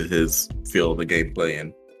jump into his feel of the gameplay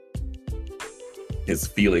and his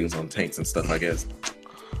feelings on tanks and stuff, I guess.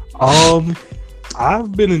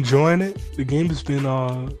 I've been enjoying it. The game has been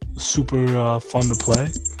super fun to play.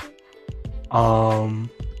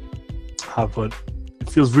 But it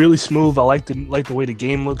feels really smooth. I like the way the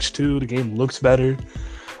game looks too. The game looks better.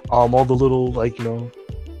 All the little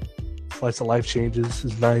slice of life changes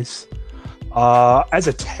is nice. As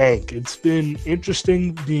a tank, it's been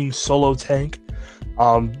interesting being solo tank.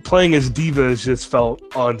 Playing as D.Va has just felt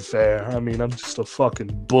unfair. I mean, I'm just a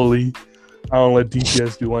fucking bully. I don't let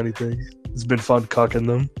DPS do anything. It's been fun cucking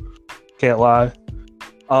them. Can't lie.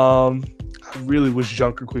 I really wish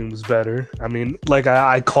Junker Queen was better. I mean, like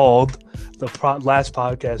I called the last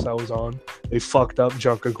podcast I was on. They fucked up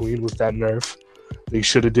Junker Queen with that nerf. They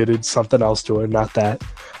should have did something else to her, not that.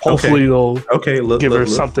 Hopefully they'll give her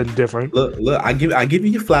something different. Look, I give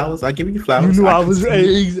you your flowers. I give you your flowers. You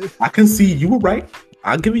knew I can see you were right.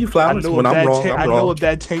 I'll give you flowers. When I'm wrong, I'm wrong. I know of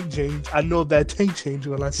that tank change. I know of that tank change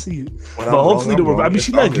when I see it. But hopefully, I mean,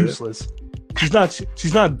 she's not useless.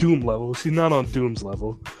 She's not Doom level. She's not on Doom's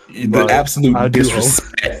level. The absolute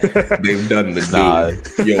disrespect they've done to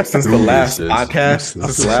Doom. Yo, since the last podcast,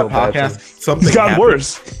 something got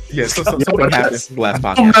worse. Yeah, something happened since the last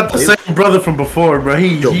podcast. I'm not the same brother from before, bro.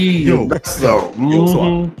 So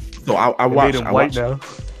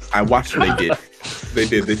I watched what they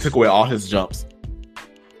did. They took away all his jumps.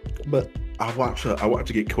 But I watched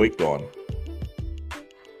it get quaked on.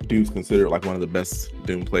 Dude's considered like one of the best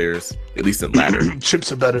Doom players, at least in ladder.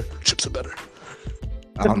 Chips are better.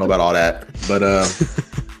 I don't know about all that,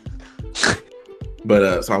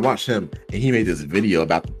 but so I watched him, and he made this video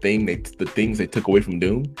about the things they took away from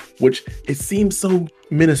Doom, which it seems so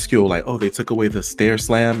minuscule. Like, oh, they took away the stair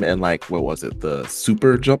slam and like what was it, the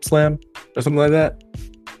super jump slam or something like that.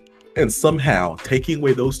 And somehow taking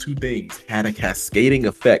away those two things had a cascading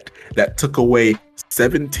effect that took away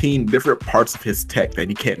 17 different parts of his tech that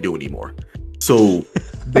he can't do anymore. So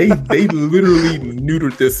they literally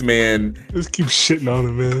neutered this man. Just keep shitting on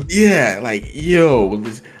him, man. Yeah, like, yo,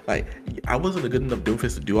 like I wasn't a good enough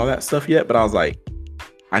Doomfist to do all that stuff yet, but I was like,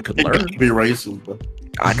 I could learn. Be racist, bro.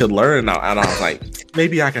 I could learn, and I was like,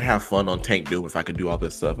 maybe I could have fun on Tank Doom if I could do all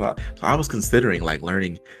this stuff. So I was considering like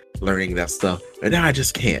learning that stuff, but now I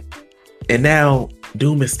just can't. And now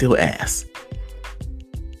Doom is still ass.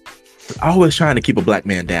 Always trying to keep a black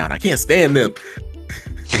man down. I can't stand them.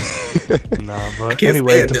 Nah, but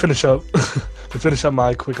anyway, to finish up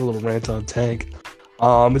my quick little rant on Tank.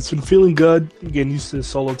 It's been feeling good. Getting used to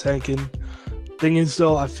solo tanking. Thing is,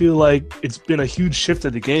 though, I feel like it's been a huge shift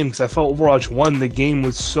of the game because I felt Overwatch 1, the game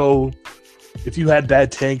was so. If you had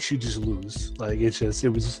bad tanks, you just lose. Like it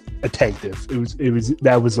was a tank diff.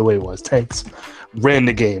 That was the way it was. Tanks ran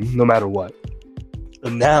the game no matter what.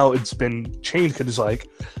 And now it's been changed because it's like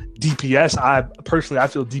DPS. I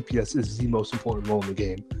feel DPS is the most important role in the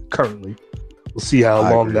game currently. We'll see how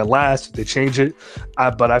long that lasts. If they change it,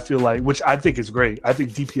 but I feel like, which I think is great. I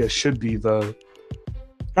think DPS should be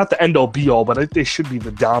not the end all be all, but they should be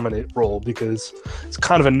the dominant role because it's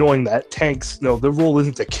kind of annoying that tanks, their role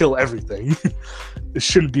isn't to kill everything. It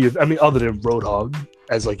shouldn't be, other than Roadhog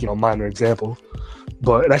as like, minor example,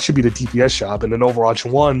 but that should be the DPS job. And in Overwatch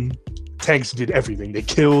 1, tanks did everything. They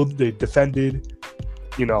killed, they defended,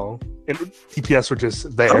 and DPS were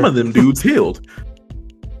just there. Some of them dudes healed.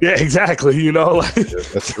 Yeah, exactly. Like, yeah,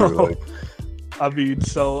 that's true.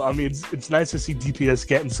 It's nice to see DPS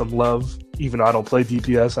getting some love. Even though I don't play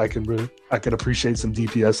DPS, I can appreciate some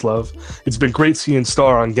DPS love. It's been great seeing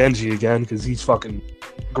Star on Genji again because he's fucking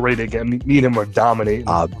great again. Me and him are dominating.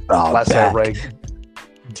 Last time ranked,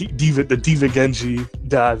 the Diva Genji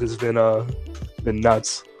dive has been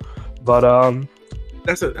nuts. But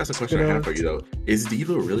that's a question I have for you though. Is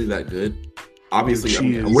Diva really that good?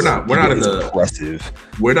 Obviously, we're not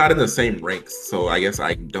in the same ranks, so I guess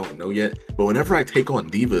I don't know yet. But whenever I take on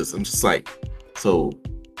divas, I'm just like, so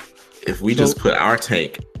if we just put our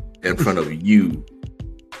tank in front of you,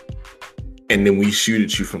 and then we shoot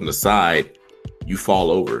at you from the side, you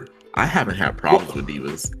fall over. I haven't had problems with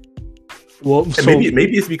divas. Well,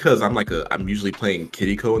 maybe it's because I'm usually playing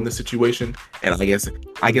Kiriko in this situation, and I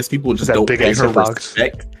guess people just don't pay her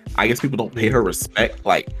respect. I guess people don't pay her respect,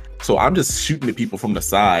 like. So I'm just shooting at people from the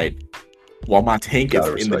side while my tank is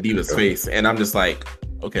in the diva's face, and I'm just like,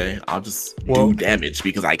 okay, I'll just do damage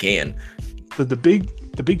because I can. The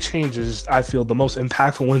big changes, I feel the most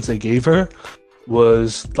impactful ones they gave her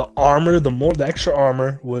was the armor. The extra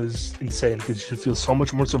armor was insane because she feels so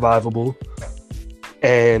much more survivable,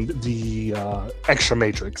 and the extra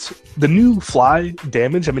matrix, the new fly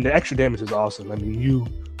damage. The extra damage is awesome. You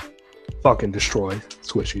fucking destroy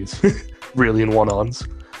squishies, really in one-ons.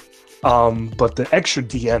 But the extra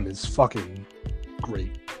DM is fucking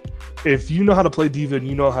great. If you know how to play Diva and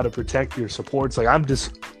you know how to protect your supports, like I'm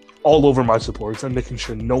just all over my supports. I'm making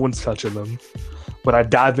sure no one's touching them. But I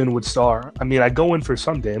dive in with Star. I go in for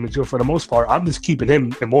some damage, but for the most part, I'm just keeping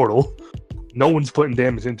him immortal. No one's putting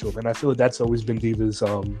damage into him. And I feel like that's always been Diva's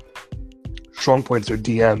strong points, her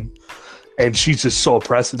DM. And she's just so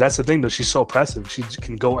oppressive. That's the thing, though. She's so oppressive. She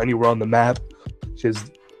can go anywhere on the map. She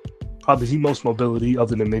has probably the most mobility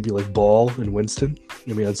other than maybe like Ball and Winston.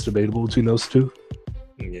 That's debatable between those two.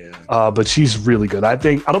 Yeah. But she's really good. I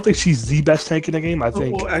don't think she's the best tank in the game. I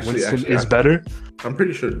think Winston is better. I'm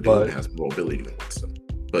pretty sure Doom has more mobility than Winston.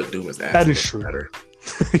 But Doom is that is true. Better.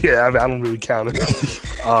 Yeah, I don't really count it.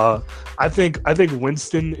 I think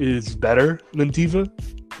Winston is better than Diva.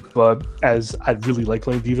 But as I really like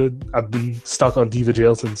playing Diva, I've been stuck on Diva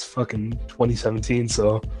jail since fucking 2017,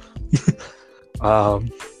 so I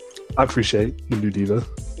appreciate the new Diva,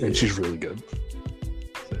 and she's really good.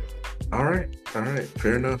 All right,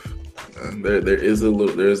 fair enough.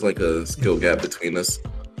 there's like a skill gap between us.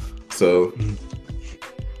 So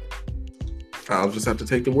I'll just have to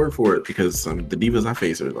take the word for it because the divas I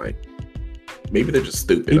face are like, maybe they're just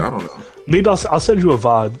stupid. I don't know. Maybe I'll send you a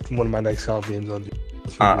VOD one of my next comp games on.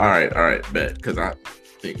 All right, bet. Because I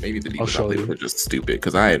think maybe the divas I played were just stupid.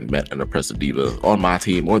 Because I hadn't met an oppressive diva on my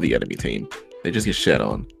team or the enemy team. They just get shed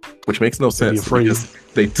on, which makes no sense because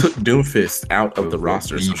they took Doomfist out of the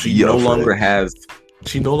roster, so she no longer has a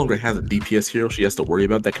DPS hero she has to worry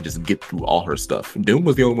about that can just get through all her stuff. Doom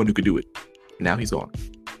was the only one who could do it. Now he's gone.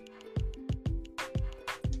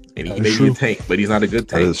 And he may be a tank, but he's not a good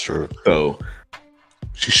tank. That is true. So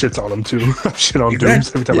she shits on him too. Shit on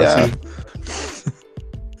Dooms every time I see him.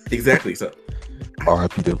 Exactly. So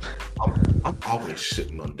RIP Doom. I'm always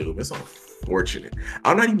shitting on Doom. It's unfortunate.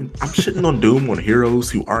 I'm shitting on Doom on heroes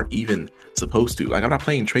who aren't even supposed to. Like I'm not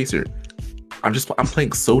playing Tracer. I'm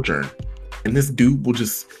playing Sojourn. And this dude will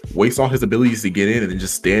just waste all his abilities to get in and then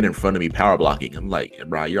just stand in front of me power blocking. I'm like,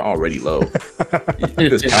 bro, you're already low.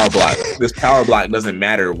 This power block doesn't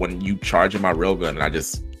matter when you charge in my railgun and I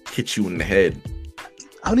just hit you in the head.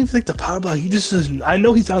 I don't even think the power block, he just doesn't. I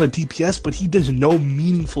know he's not a DPS, but he does no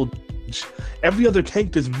meaningful damage. Every other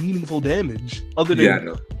tank does meaningful damage. Other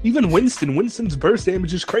than even Winston. Winston's burst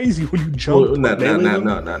damage is crazy when you jump. No.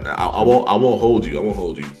 I won't hold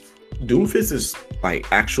you. Doomfist is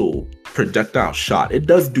like actual projectile shot. It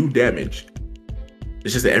does do damage.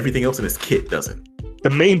 It's just that everything else in his kit doesn't. The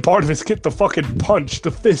main part of his kit, the fucking punch, the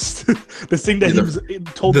fist, the thing that he was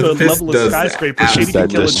told to level a skyscraper. Shit, he can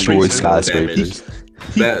kill a tracer.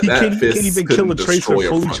 He can't even kill a tracer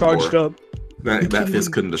fully charged up. That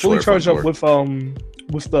fist couldn't destroy. Fully charged up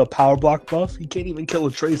with the power block buff. He can't even kill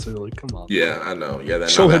a tracer. Like, come on. Yeah, I know. Yeah,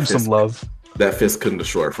 show him some love. That fist couldn't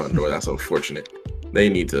destroy a front door. That's unfortunate. They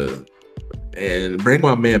need to bring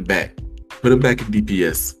my man back. Put him back in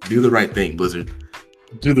DPS. Do the right thing, Blizzard.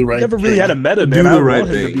 Do the right thing. Never really had a meta, man. I want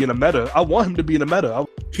him to be in a meta. I want him to be in a meta.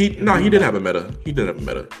 He did have a meta. He did have a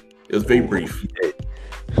meta. It was very brief.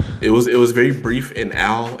 It was very brief in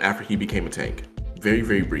Al after he became a tank. Very,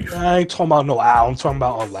 very brief. I ain't talking about no Al. I'm talking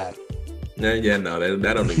about on ladder. No,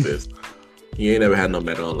 that don't exist. He ain't never had no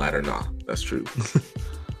meta on ladder. Nah, that's true.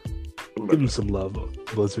 Give him some love,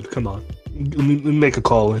 Blizzard. Come on. Let me make a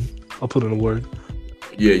call in. I'll put in a word.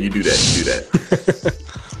 Yeah, you do that.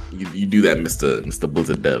 You do that, Mr.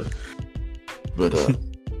 Blizzard Dev. But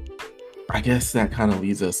I guess that kind of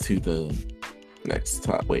leads us to the next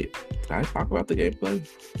top. Wait, did I talk about the gameplay?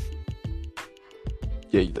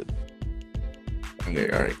 Yeah, you did. Okay,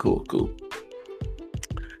 all right, cool. All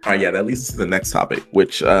right, yeah, that leads us to the next topic,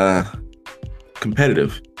 which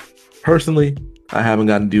competitive. Personally, I haven't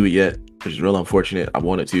gotten to do it yet, which is real unfortunate. I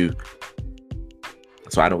wanted to.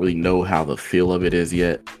 So I don't really know how the feel of it is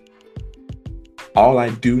yet. All I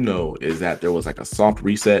do know is that there was like a soft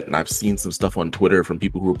reset, and I've seen some stuff on Twitter from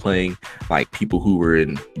people who were playing, like people who were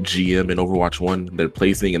in GM in Overwatch 1, they're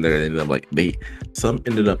placing, and they're ended up like some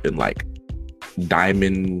ended up in like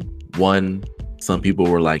Diamond 1. Some people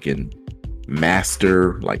were like in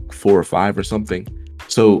Master like 4 or 5 or something.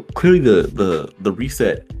 So clearly the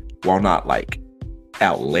reset, while not like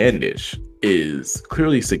outlandish, is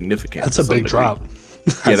clearly significant. That's a big drop.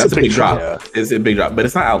 Yeah, that's a big drop. Yeah. It's a big drop, but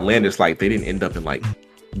it's not outlandish. Like they didn't end up in like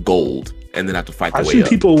gold and then have to fight the way up. I've seen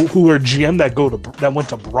people who were GM that went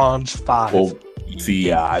to bronze 5. Well, see,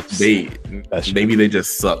 maybe they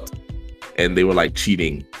just sucked and they were like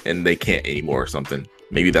cheating and they can't anymore or something.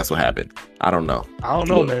 Maybe that's what happened. I don't know.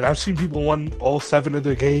 Man. I've seen people won all 7 of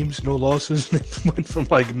their games, no losses. They went from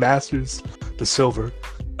like Masters to Silver.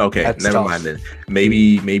 Okay, that's never mind then.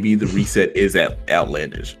 Maybe the reset is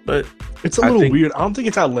outlandish, but it's a little weird. I don't think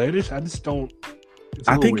it's outlandish. I just don't.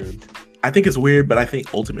 I think it's weird, but I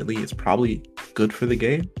think ultimately it's probably good for the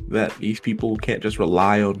game that these people can't just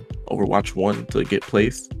rely on Overwatch 1 to get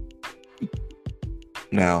placed.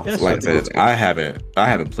 Now, like I said, I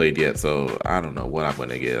haven't played yet, so I don't know what I'm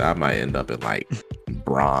gonna get. I might end up in like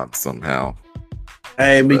bronze somehow.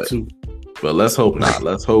 Hey, me too. But let's hope not.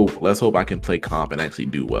 Let's hope I can play comp and actually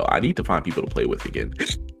do well. I need to find people to play with again.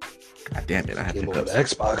 God damn it! I have to go to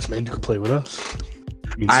Xbox, man. You can play with us.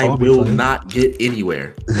 I will not get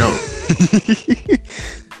anywhere. No.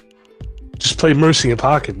 Just play Mercy in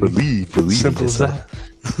Pocket. Believe. Simple as that.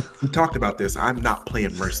 We talked about this. I'm not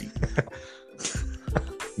playing Mercy.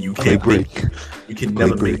 You can't break. You can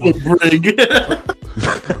never make Brig.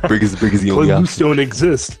 Brig is the only option. Lucio don't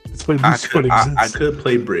exist. Let's play Lucio. I could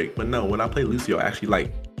play Brig, but no. When I play Lucio, I actually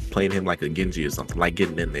like playing him like a Genji or something, like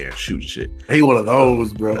getting in there, shooting shit. He one of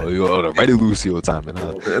those, bro. Oh, you're on a Reddit Lucio timing,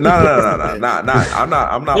 huh? No. I'm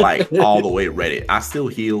not like all the way Reddit. I still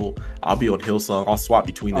heal. I'll be on Hillsong. I'll swap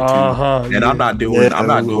between the two, and I'm not doing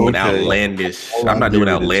outlandish. I'm not doing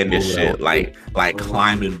outlandish shit like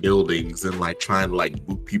climbing buildings and like trying to like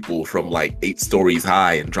boot people from like 8 stories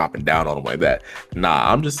high and dropping down on them like that.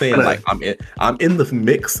 Nah, I'm just saying like I'm in the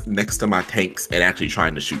mix next to my tanks and actually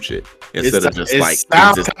trying to shoot shit instead of just like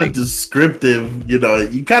kind of descriptive. You know,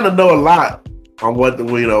 you kind of know a lot on what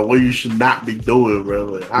you should not be doing, bro.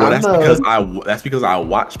 Like, well, that's because I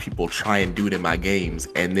watch people try and do it in my games,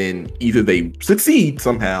 and then either they succeed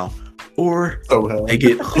somehow, or they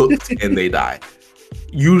get hooked and they die.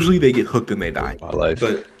 Usually, they get hooked and they die. My life,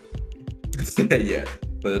 but yeah,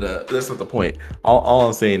 but that's not the point. All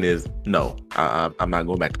I'm saying is no. I'm not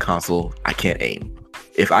going back to console. I can't aim.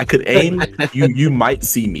 If I could aim, you might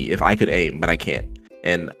see me if I could aim, but I can't,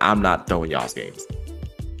 and I'm not throwing y'all's games.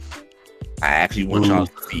 I actually want y'all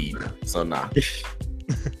to feed, so nah.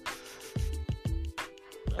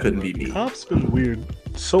 Couldn't be me. Cop's been weird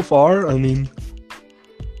so far. I mean,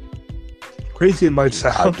 crazy it might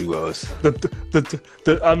sound.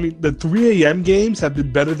 The 3 a.m. games have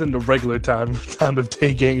been better than the regular time of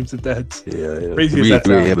day games. That's crazy as that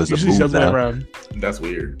sounds. Usually something around. That's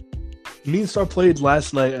weird. Me and Star played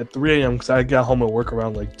last night at 3 a.m. because I got home at work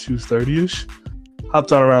around like 2:30ish.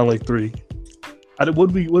 Hopped on around like 3.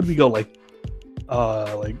 Would we go like?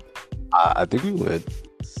 I think we went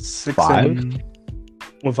 6 5. And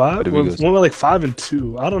 5? We went like 5 and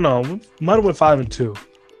 2. I don't know. We might have went 5 and 2.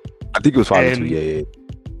 I think it was 5 and 2. Yeah.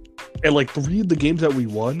 And like 3 of the games that we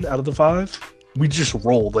won out of the 5, we just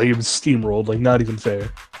rolled. Like it was steamrolled. Like not even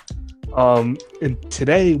fair. And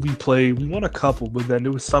today we won a couple, but then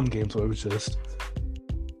there was some games where it was just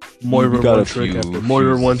Moira one trick after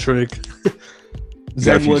Moira one trick.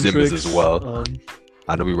 Zen one trick as well.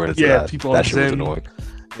 I know we ran into that. People that shit was annoying.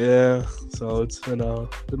 Yeah, so it's been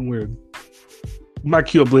weird. We might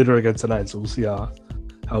queue up later again tonight, so we'll see how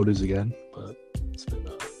it is again. But it's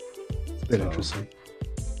been interesting.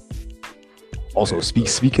 Also,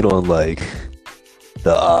 speaking on like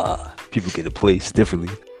the people get to place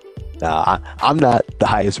differently. Now, I'm not the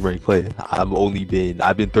highest ranked player. I've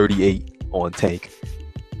been 38 on tank,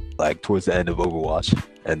 like towards the end of Overwatch,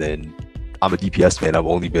 and then I'm a DPS man. I've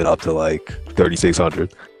only been up to like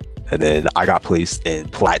 3,600, and then I got placed in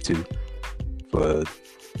Plat 2 for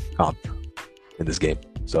comp in this game.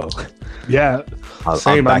 So yeah,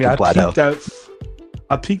 same. I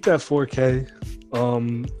peaked at 4K.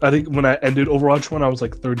 I think when I ended Overwatch 1, I was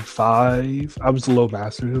like 35. I was the low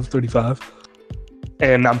master of 35,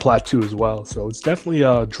 and I'm Plat 2 as well. So it's definitely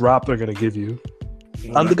a drop they're gonna give you.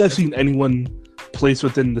 I don't think I've seen anyone place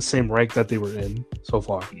within the same rank that they were in so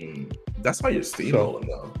far. That's why you're steamrolling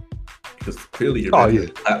though, because clearly you're better than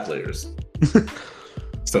Plat players.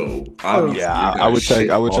 So obviously,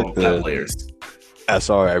 I would check the players.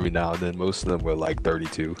 SR every now and then. Most of them were like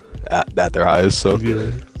 32 at their highest. So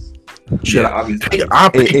obviously, I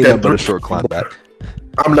peaked at a short climb back.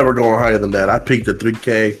 I'm never going higher than that. I peaked at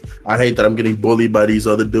 3K. I hate that I'm getting bullied by these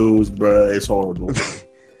other dudes, bro. It's horrible.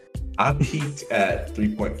 I peaked at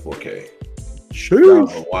 3.4K. Sure. A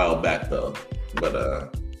while back though,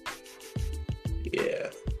 but yeah.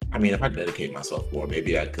 I mean, if I dedicate myself more,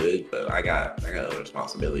 maybe I could, but I got other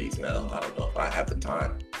responsibilities now. I don't know if I have the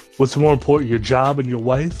time. What's more important, your job and your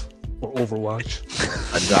wife, or Overwatch?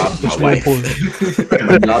 A job and my wife. A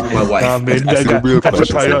job and my wife. Nah, man, I got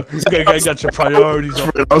your priorities.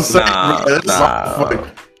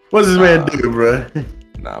 What's this man doing, bro?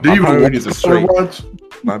 Nah, my priorities are straight.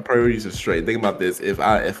 My priorities are straight. Think about this: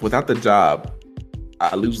 if without the job,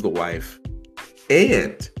 I lose the wife,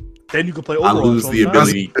 and then you can play Overwatch. I lose the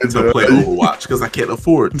ability to play Overwatch because I can't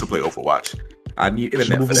afford to play Overwatch. I need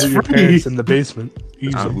internet for that. Your parents in the basement.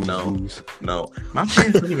 No. My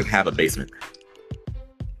parents don't even have a basement.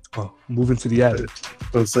 Oh, move into the attic.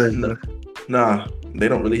 Nah, they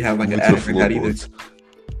don't really have like an attic like that either.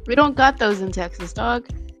 We don't got those in Texas, dog.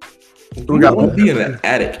 We won't be in an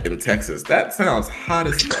attic in Texas. That sounds hot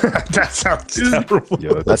as that sounds terrible.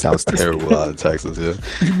 Yo, that sounds terrible out in Texas. Yeah,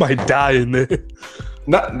 you might die in there.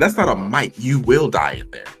 That's not a might. You will die in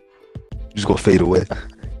there. You just gonna fade away.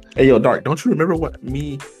 Hey, yo, Dark, don't you remember what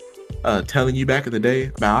me telling you back in the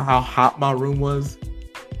day about how hot my room was?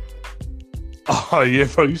 Oh, yeah,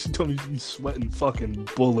 bro. You should tell me you be sweating fucking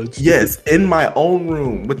bullets. Yes, in my own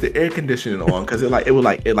room with the air conditioning on because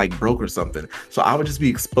it broke or something. So I would just be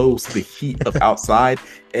exposed to the heat of outside,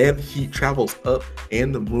 and the heat travels up,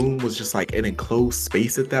 and the room was just like an enclosed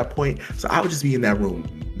space at that point. So I would just be in that room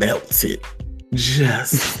melted.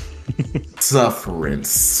 Just Suffering,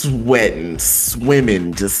 sweating,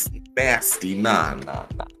 swimming, just nasty. Nah.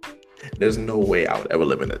 There's no way I would ever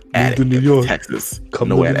live in an attic to New in York. Texas.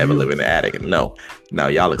 No way I'd ever live in an attic. No,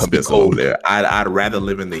 y'all expensive over there. I'd rather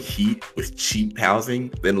live in the heat with cheap housing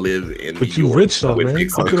than live in New But you York rich though, with man. big You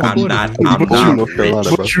city. could I'm afford not it. rich.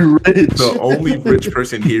 But you rich. The only rich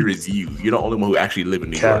person here is you. You're the only one who actually live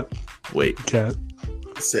in New York. Wait, Cat.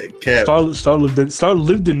 Said Cap. Star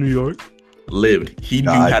lived in New York. lived. He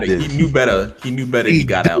knew how to. He knew better. He knew better. He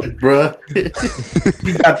got out, bruh.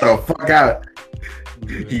 He got the fuck out.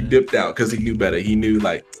 He dipped out because he knew better. He knew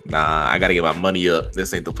like, nah, I gotta get my money up.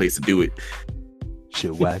 This ain't the place to do it.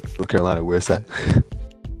 Shit, whack. North Carolina, where's that?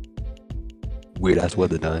 Weird ass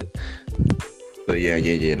weather dying. So yeah.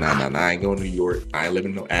 Nah. I ain't going to New York. I ain't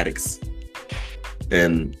living in no attics.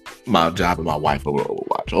 And my job and my wife over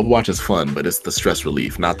Overwatch. Overwatch is fun, but it's the stress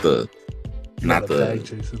relief, not the.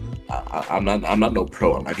 I'm not no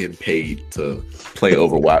pro. I'm not getting paid to play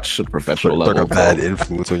Overwatch at a professional level. Like a bad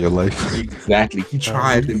influence on your life. Exactly. He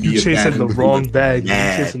tried to be you chasing the wrong bag.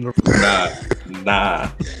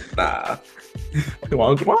 Nah.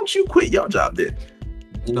 Why don't you quit your job then?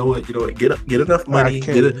 You know what? Get enough money.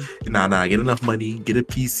 Get enough money. Get a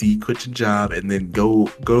PC. Quit your job, and then go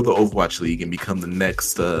to the Overwatch League and become the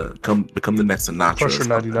next. Become the next Sinatra. Crusher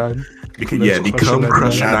 99. Become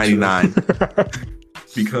Crusher 99.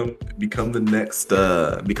 Become the next.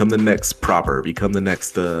 Become the next Proper. Become the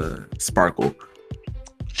next Sparkle.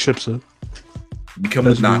 Chipsa. Become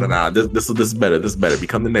the This is better. This is better.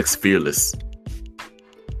 Become the next Fearless.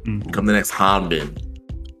 Become the next Hanbin.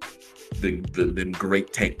 The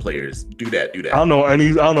great tank players. Do that. I don't know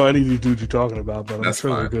any of these dudes you're talking about, but that's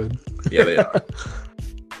really good. Yeah, they are.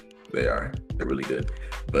 They are. They're really good.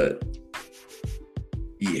 But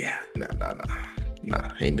yeah, nah.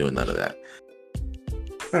 Ain't doing none of that.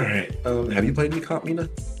 All right. Have you played any comp, Mina?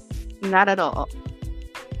 Not at all.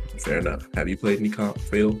 Fair enough. Have you played any comp,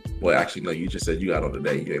 Phil? Well, actually, no. You just said you got on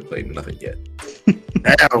today. You ain't played nothing yet.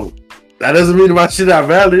 Damn. That doesn't mean my shit not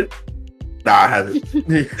valid. Nah, I haven't.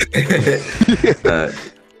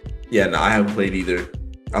 I haven't played either.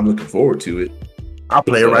 I'm looking forward to it. I'll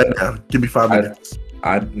play it right now. Give me 5 minutes.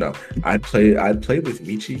 I'd play with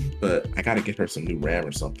Michi, but I gotta get her some new RAM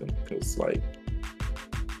or something because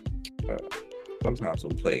sometimes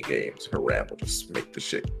when playing games, her RAM will just make her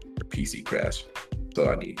PC crash.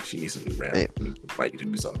 So she needs some new RAM. Might need to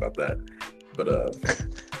do something about that. But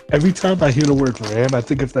every time I hear the word RAM, I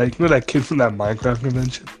think of that kid from that Minecraft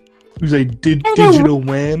convention who's a digital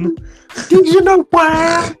WAN. Digital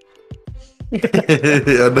WAN. I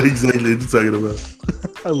know exactly what you're talking about.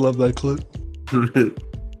 I love that clip.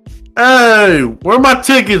 Hey, where are my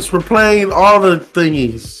tickets? We're playing all the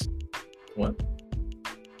thingies. What?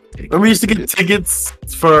 Remember we used to get tickets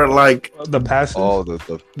for like the passes. Oh, the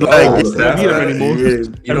you don't need them anymore.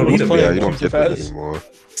 You don't need them. Yeah, you don't get that anymore.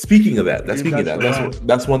 Speaking of that,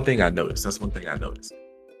 that's one thing I noticed.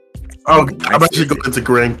 Oh, I'm actually going to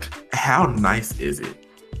ranked. How nice is it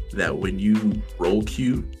that when you roll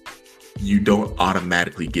queue, you don't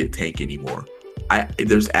automatically get tank anymore?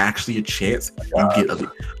 There's actually a chance you get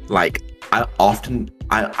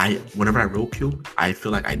whenever I roll queue, I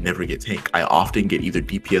feel like I never get tank. I often get either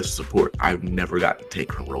DPS or support. I've never gotten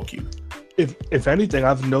tank from roll queue. If anything,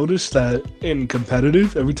 I've noticed that in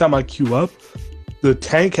competitive, every time I queue up, the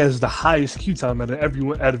tank has the highest queue time out of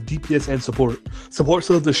DPS and support. Support's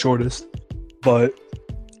still the shortest, but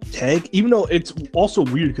tank, even though it's also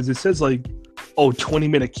weird because it says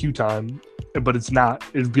 20-minute queue time, but it's not.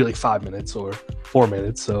 It'd be 5 minutes or 4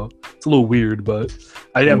 minutes, so it's a little weird. But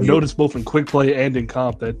I have noticed both in quick play and in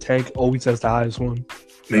comp that tank always has the highest one.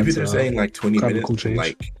 Maybe they're saying 20 minutes. Cool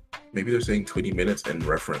Maybe they're saying 20 minutes in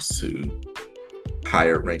reference to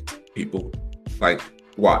higher ranked people.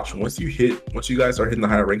 Watch, once you guys start hitting the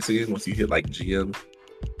higher ranks again, once you hit GM,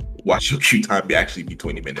 watch your queue time actually be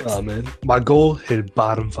 20 minutes. Oh man, my goal hit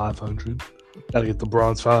bottom 500. Gotta get the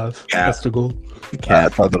bronze 5. Yeah. That's the goal.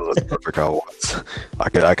 Cat, I forgot once. I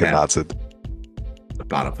could not sit. The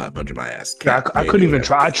bottom 500, my ass. Yeah, I couldn't even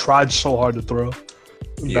try. I tried so hard to throw.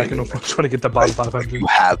 Back in the front, trying to get the bottom 500. You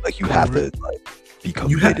have to be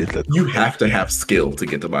committed. You have to have skill to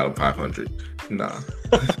get to bottom 500. Nah.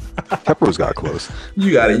 Pepper's got close.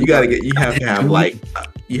 You have to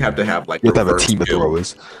have a team of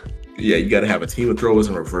throwers. Yeah, you gotta have a team of throwers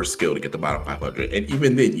and reverse skill to get the bottom 500. And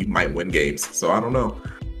even then you might win games. So I don't know.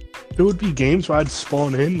 There would be games where I'd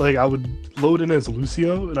spawn in, I would load in as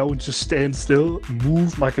Lucio and I would just stand still,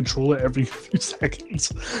 move my controller every few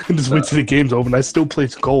seconds, and just wait till the game's over and I still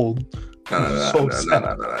place gold. No.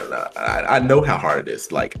 I know how hard it is,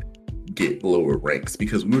 get lower ranks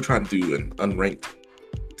because we were trying to do an unranked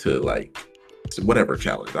to like whatever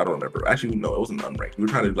challenge. I don't remember. Actually, no, it wasn't unranked. We were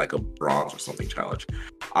trying to do like a bronze or something challenge.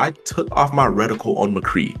 I took off my reticle on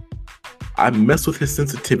McCree. I messed with his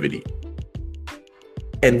sensitivity.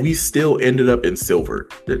 And we still ended up in silver.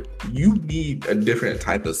 You need a different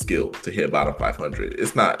type of skill to hit bottom 500.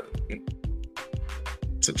 It's not.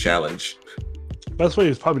 It's a challenge. Best way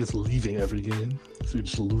is probably just leaving every game. So you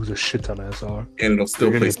just lose a shit ton of SR. And it'll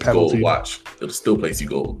still place you gold. Watch. It'll still place you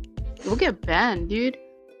gold. We'll get banned, dude.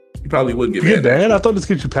 You probably would get banned. Banned? I thought this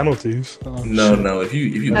gets you penalties. Oh, no. If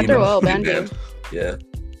you after a while, banned you. Yeah.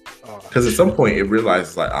 Because at some point it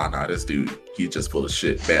realizes like, nah, this dude, he's just full of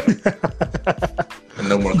shit. Ban him. And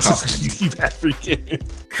no more cops. Leave every game.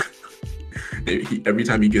 Every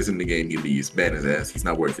time he gets in the game, he leaves. Ban his ass. He's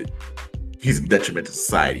not worth it. He's a detriment to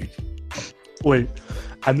society. Wait,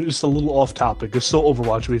 I'm just a little off topic. It's still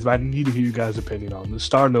Overwatch based, but I need to hear you guys' opinion on this.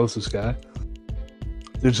 Star knows this guy.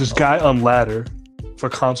 There's this guy on ladder for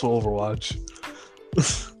console Overwatch.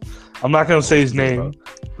 I'm not gonna say his name.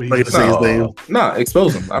 But he's say his name. Nah,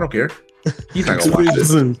 expose him. I don't care. He's not gonna watch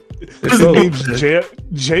this. His name's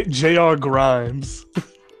J.R. Grimes.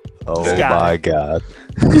 Oh my god.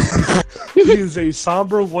 He's a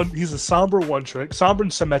somber one. He's a somber one trick. Somber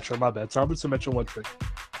and Symmetra. My bad. Somber and Symmetra one trick.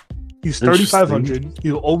 He's 3,500.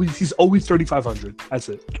 He's always 3,500. That's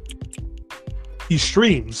it. He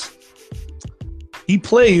streams. He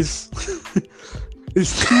plays.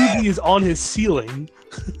 His TV is on his ceiling.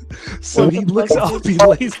 So he looks up, he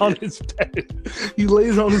lays on his bed. He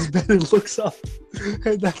lays on his bed and looks up.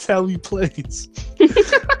 And that's how he plays.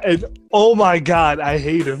 And oh my god, I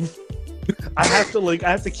hate him. I have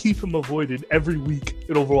to keep him avoided every week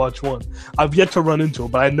in Overwatch 1. I've yet to run into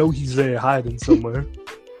him, but I know he's there hiding somewhere.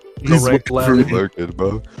 He's lurking,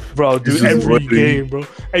 bro. Bro, dude, every game, bro.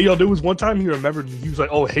 Hey, yo, there was one time he remembered me. He was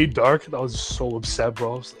like, "Oh, hey, Dark." And I was so upset,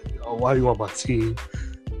 bro. I was like, "Oh, why are you on my team?"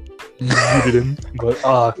 Muted him, but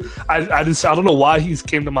I don't know why he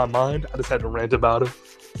came to my mind. I just had to rant about him.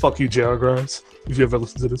 Fuck you, J.R. Grimes. If you ever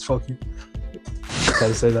listen to this, fuck you.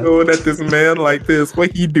 Gotta say that. Going at this man like this,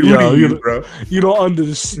 what he do to you, bro? You don't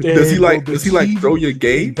understand. Does he like throw your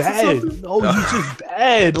game? Bad. No, he's just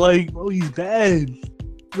bad. Like, bro, he's bad.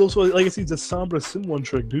 He also, like I said, he's a Sombra Sim one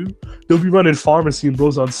trick, dude. He'll be running pharmacy and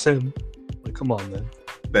bro's on Sim. Like, come on, man.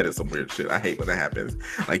 That is some weird shit. I hate when that happps.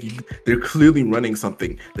 Like they're clearly running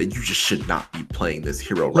something that you just should not be playing this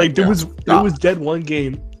hero right like there was dead one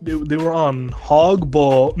game. They were on Hog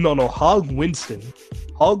Winston,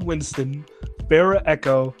 Pharah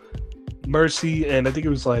Echo, Mercy, and I think it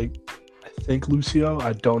was like Lucio.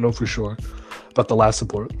 I don't know for sure about the last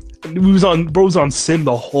support. And bro was on Sim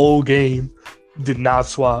the whole game. Did not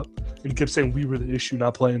swap. And he kept saying we were the issue,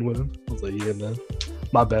 not playing with him. I was like, yeah, man.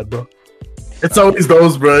 My bad, bro. It's always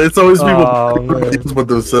those, bro. It's always people with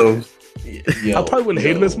themselves. I probably wouldn't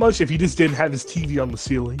hate him as much if he just didn't have his TV on the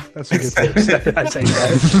ceiling. That's what gets upset. I say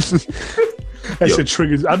that. That shit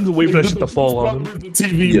triggers. I'm just waiting for that shit to fall on him.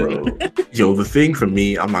 Yo, the thing for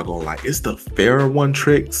me, I'm not gonna lie, it's the Pharah one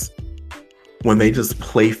tricks when they just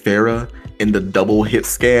play Pharah in the double hit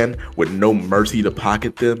scan with no mercy to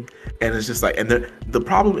pocket them. And it's just like, and the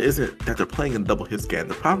problem isn't that they're playing in double hit scan.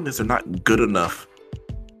 The problem is they're not good enough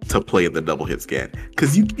to play in the double hit scan.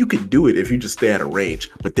 Because you can do it if you just stay at a range,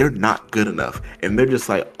 but they're not good enough. And they're just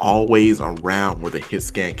like always around where the hit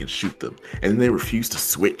scan can shoot them. And then they refuse to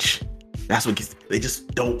switch. That's what they just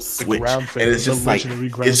don't switch. And it's just like,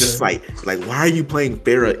 why are you playing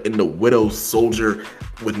Pharah in the Widow Soldier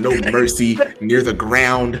with no mercy near the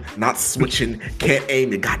ground, not switching, can't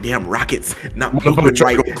aim the goddamn rockets, not moving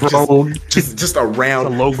right, just around. A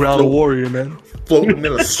low ground warrior, man. Floating in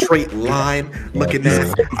a straight line, looking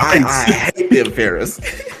at. I hate them Pharahs.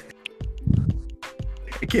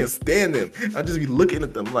 I can't stand them. I just be looking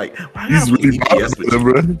at them like, why I gotta play DPS with you?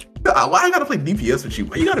 Why I gotta play DPS with you?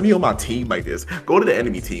 Why you gotta be on my team like this? Go to the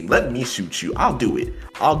enemy team. Let me shoot you. I'll do it.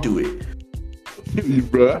 You,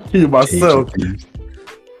 bro. I kill myself.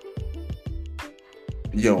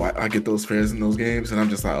 Yo, I get those Pharahs in those games, and I'm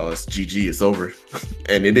just like, oh, it's GG, it's over.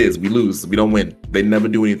 And it is. We lose. We don't win. They never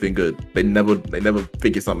do anything good. They never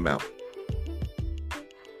figure something out.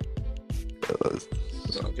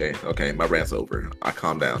 Okay, my rant's over. I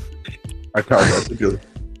calm down. I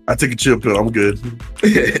take a chill pill. I'm good.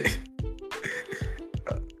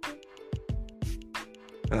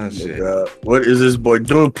 Oh, shit. What is this boy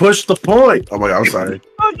doing? Push the point. Oh my god, I'm sorry.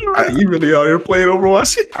 You really out here playing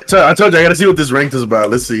Overwatch? I told you I gotta see what this ranked is about.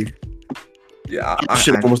 Let's see. Yeah,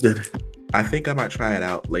 I almost did. I think I might try it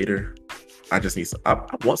out later. I just need. I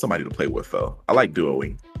want somebody to play with though. I like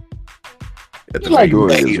duoing.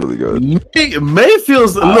 Duoing is really good. May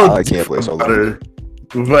feels a little. I can't play solo.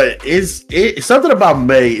 But it's something about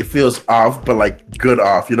May. It feels off, but like good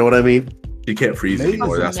off. You know what I mean? You can't freeze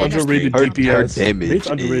anymore. That's underrated her DPS. damage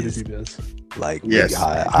Underrated is DPS. like yes.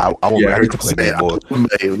 I need to play May more.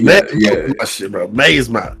 May, my shit, bro. May is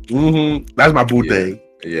my that's my boo thing.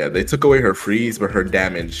 Yeah, they took away her freeze, but her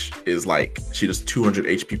damage is like she does 200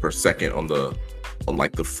 HP per second on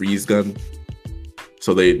like the freeze gun.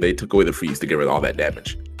 So they took away the freeze to get rid of all that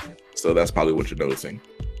damage. So that's probably what you're noticing.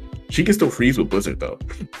 She can still freeze with Blizzard though.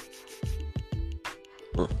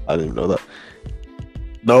 I didn't know that.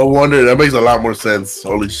 No wonder, that makes a lot more sense.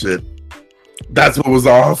 Holy shit. That's what was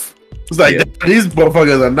off. It's like these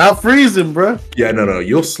motherfuckers are not freezing, bro. Yeah, no.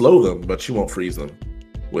 You'll slow them, but you won't freeze them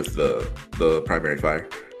with the primary fire.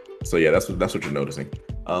 So yeah, that's what you're noticing.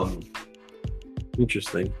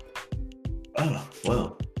 Interesting. Oh,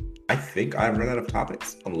 well. I think I've run out of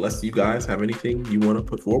topics. Unless you guys have anything you want to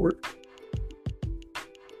put forward.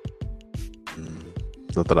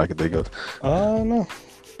 Not that I can think of. No.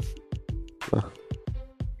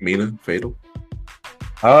 Mina, Fatal.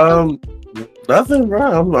 Nothing,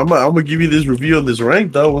 bro. I'm gonna give you this review of this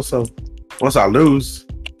rank though. Once I lose,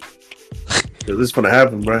 this is gonna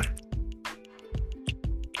happen, bro.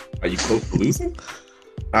 Are you close to losing?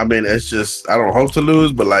 I mean, it's just I don't hope to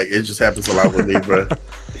lose, but like it just happens a lot with me, bro.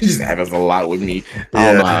 It just happens a lot with me. I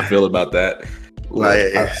don't know how I feel about that.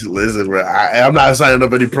 Like, listen, bro. I'm not signing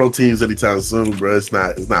up any pro teams anytime soon, bro. It's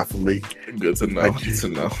not for me. Good to know. Good to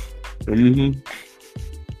know. Mm-hmm.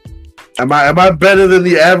 Am I better than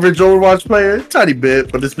the average Overwatch player? A tiny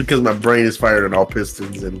bit, but it's because my brain is fired on all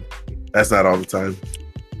pistons, and that's not all the time.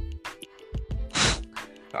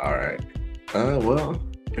 All right. Well,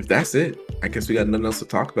 if that's it, I guess we got nothing else to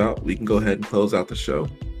talk about. We can go ahead and close out the show.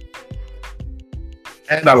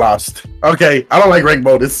 And I lost. Okay, I don't like rank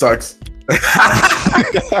mode. It sucks. I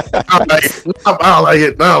don't like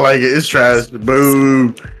it. I don't like it. It's trash.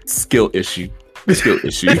 Boo. Skill issue.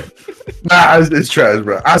 Nah, it's trash,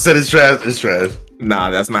 bro. I said it's trash. It's trash. Nah,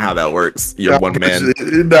 that's not how that works. You're one man.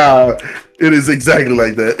 Nah, it is exactly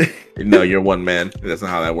like that. No, you're one man. That's not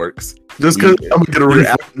how that works. Just because I'm gonna get a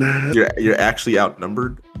refund. You're actually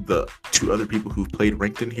outnumbered the two other people who've played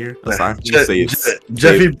ranked in here. Aside from Jeff Bezos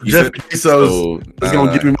is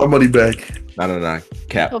gonna give me my money back. No.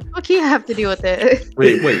 Cap. What the fuck you have to do with it?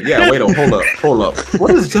 Wait. Yeah, wait. Hold up.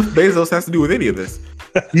 What does Jeff Bezos has to do with any of this?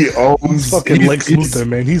 He owns fucking Lex Luthor,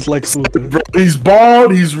 man. He's Lex Luthor. Bro, he's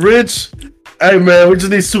bald. He's rich. Hey, man, we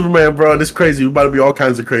just need Superman, bro. This crazy. We about to be all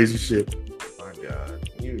kinds of crazy shit. Oh my God,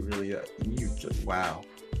 you really are. You just wow.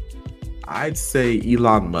 I'd say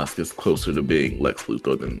Elon Musk is closer to being Lex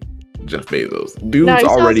Luthor than Jeff Bezos. Dude's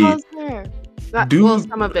already. Some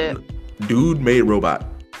of it. Dude made robot.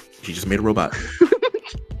 He just made a robot.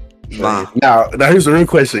 Now here's the real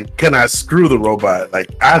question: can I screw the robot?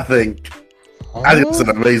 Like, I think it's an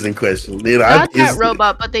amazing question. You know, Not that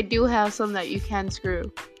robot, but they do have some that you can screw.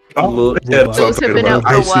 Those have been out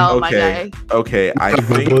for a while, my guy. Okay, I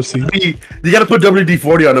think you gotta put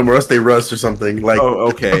WD-40 on them or else they rust or something. Like,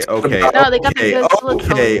 okay. No, they got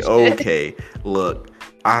the okay. Look,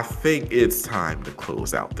 I think it's time to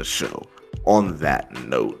close out the show on that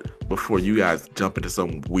note before you guys jump into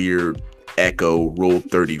some weird Echo Rule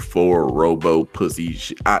 34 Robo pussy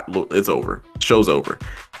shit. Look, it's over. Show's over.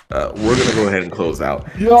 We're gonna go ahead and close out.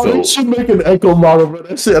 They should make an Echo model, but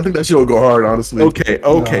that shit, I think that shit will go hard, honestly. Okay.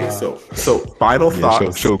 So final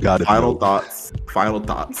thoughts. Final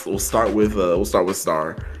thoughts. We'll start with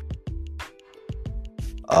Star.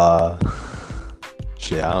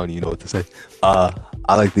 Shit, I don't even know what to say. I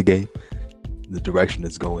like the game, the direction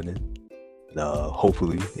it's going in.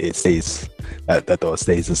 Hopefully it stays that thought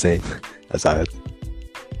stays the same as I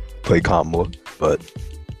play comp more, but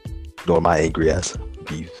nor am I angry as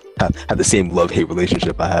have the same love-hate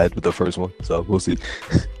relationship I had with the first one, so we'll see.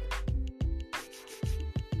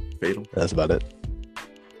 Fatal. That's about it.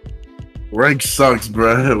 Rank sucks,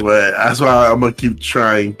 bro, but that's why I'm gonna keep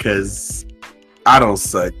trying, because I don't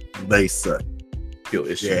suck, they suck. Skill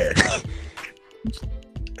issue. Yeah.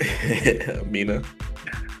 Mina.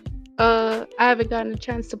 I haven't gotten a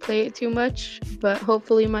chance to play it too much, but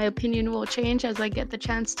hopefully my opinion will change as I get the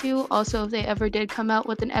chance to. Also, if they ever did come out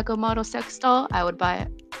with an Echo model sex doll, I would buy it.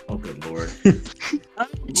 Oh, good lord.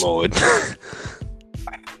 Lord.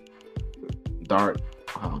 Dart.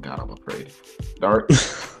 Oh god, I'm afraid. Dart.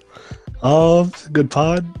 Good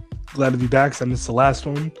pod. Glad to be back since it's the last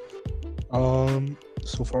one.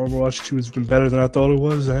 So far Overwatch 2 has been better than I thought it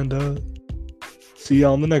was, and see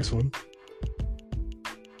y'all on the next one.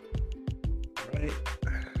 Right.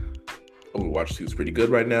 Overwatch 2 is pretty good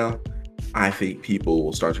right now. I think people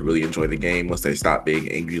will start to really enjoy the game once they stop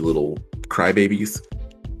being angry little crybabies,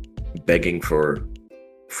 begging for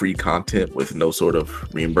free content with no sort of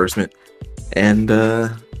reimbursement. And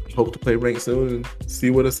hope to play ranked soon and see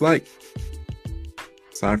what it's like.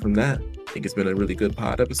 Aside from that, I think it's been a really good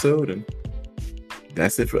pod episode, and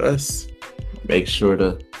that's it for us. Make sure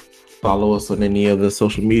to follow us on any of the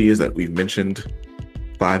social medias that we've mentioned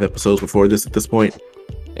 5 episodes before this at this point.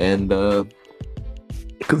 And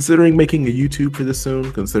considering making a YouTube for this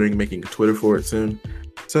soon, considering making a Twitter for it soon.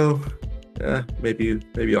 So maybe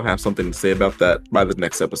I'll have something to say about that by the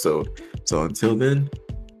next episode. So until then,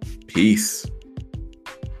 peace.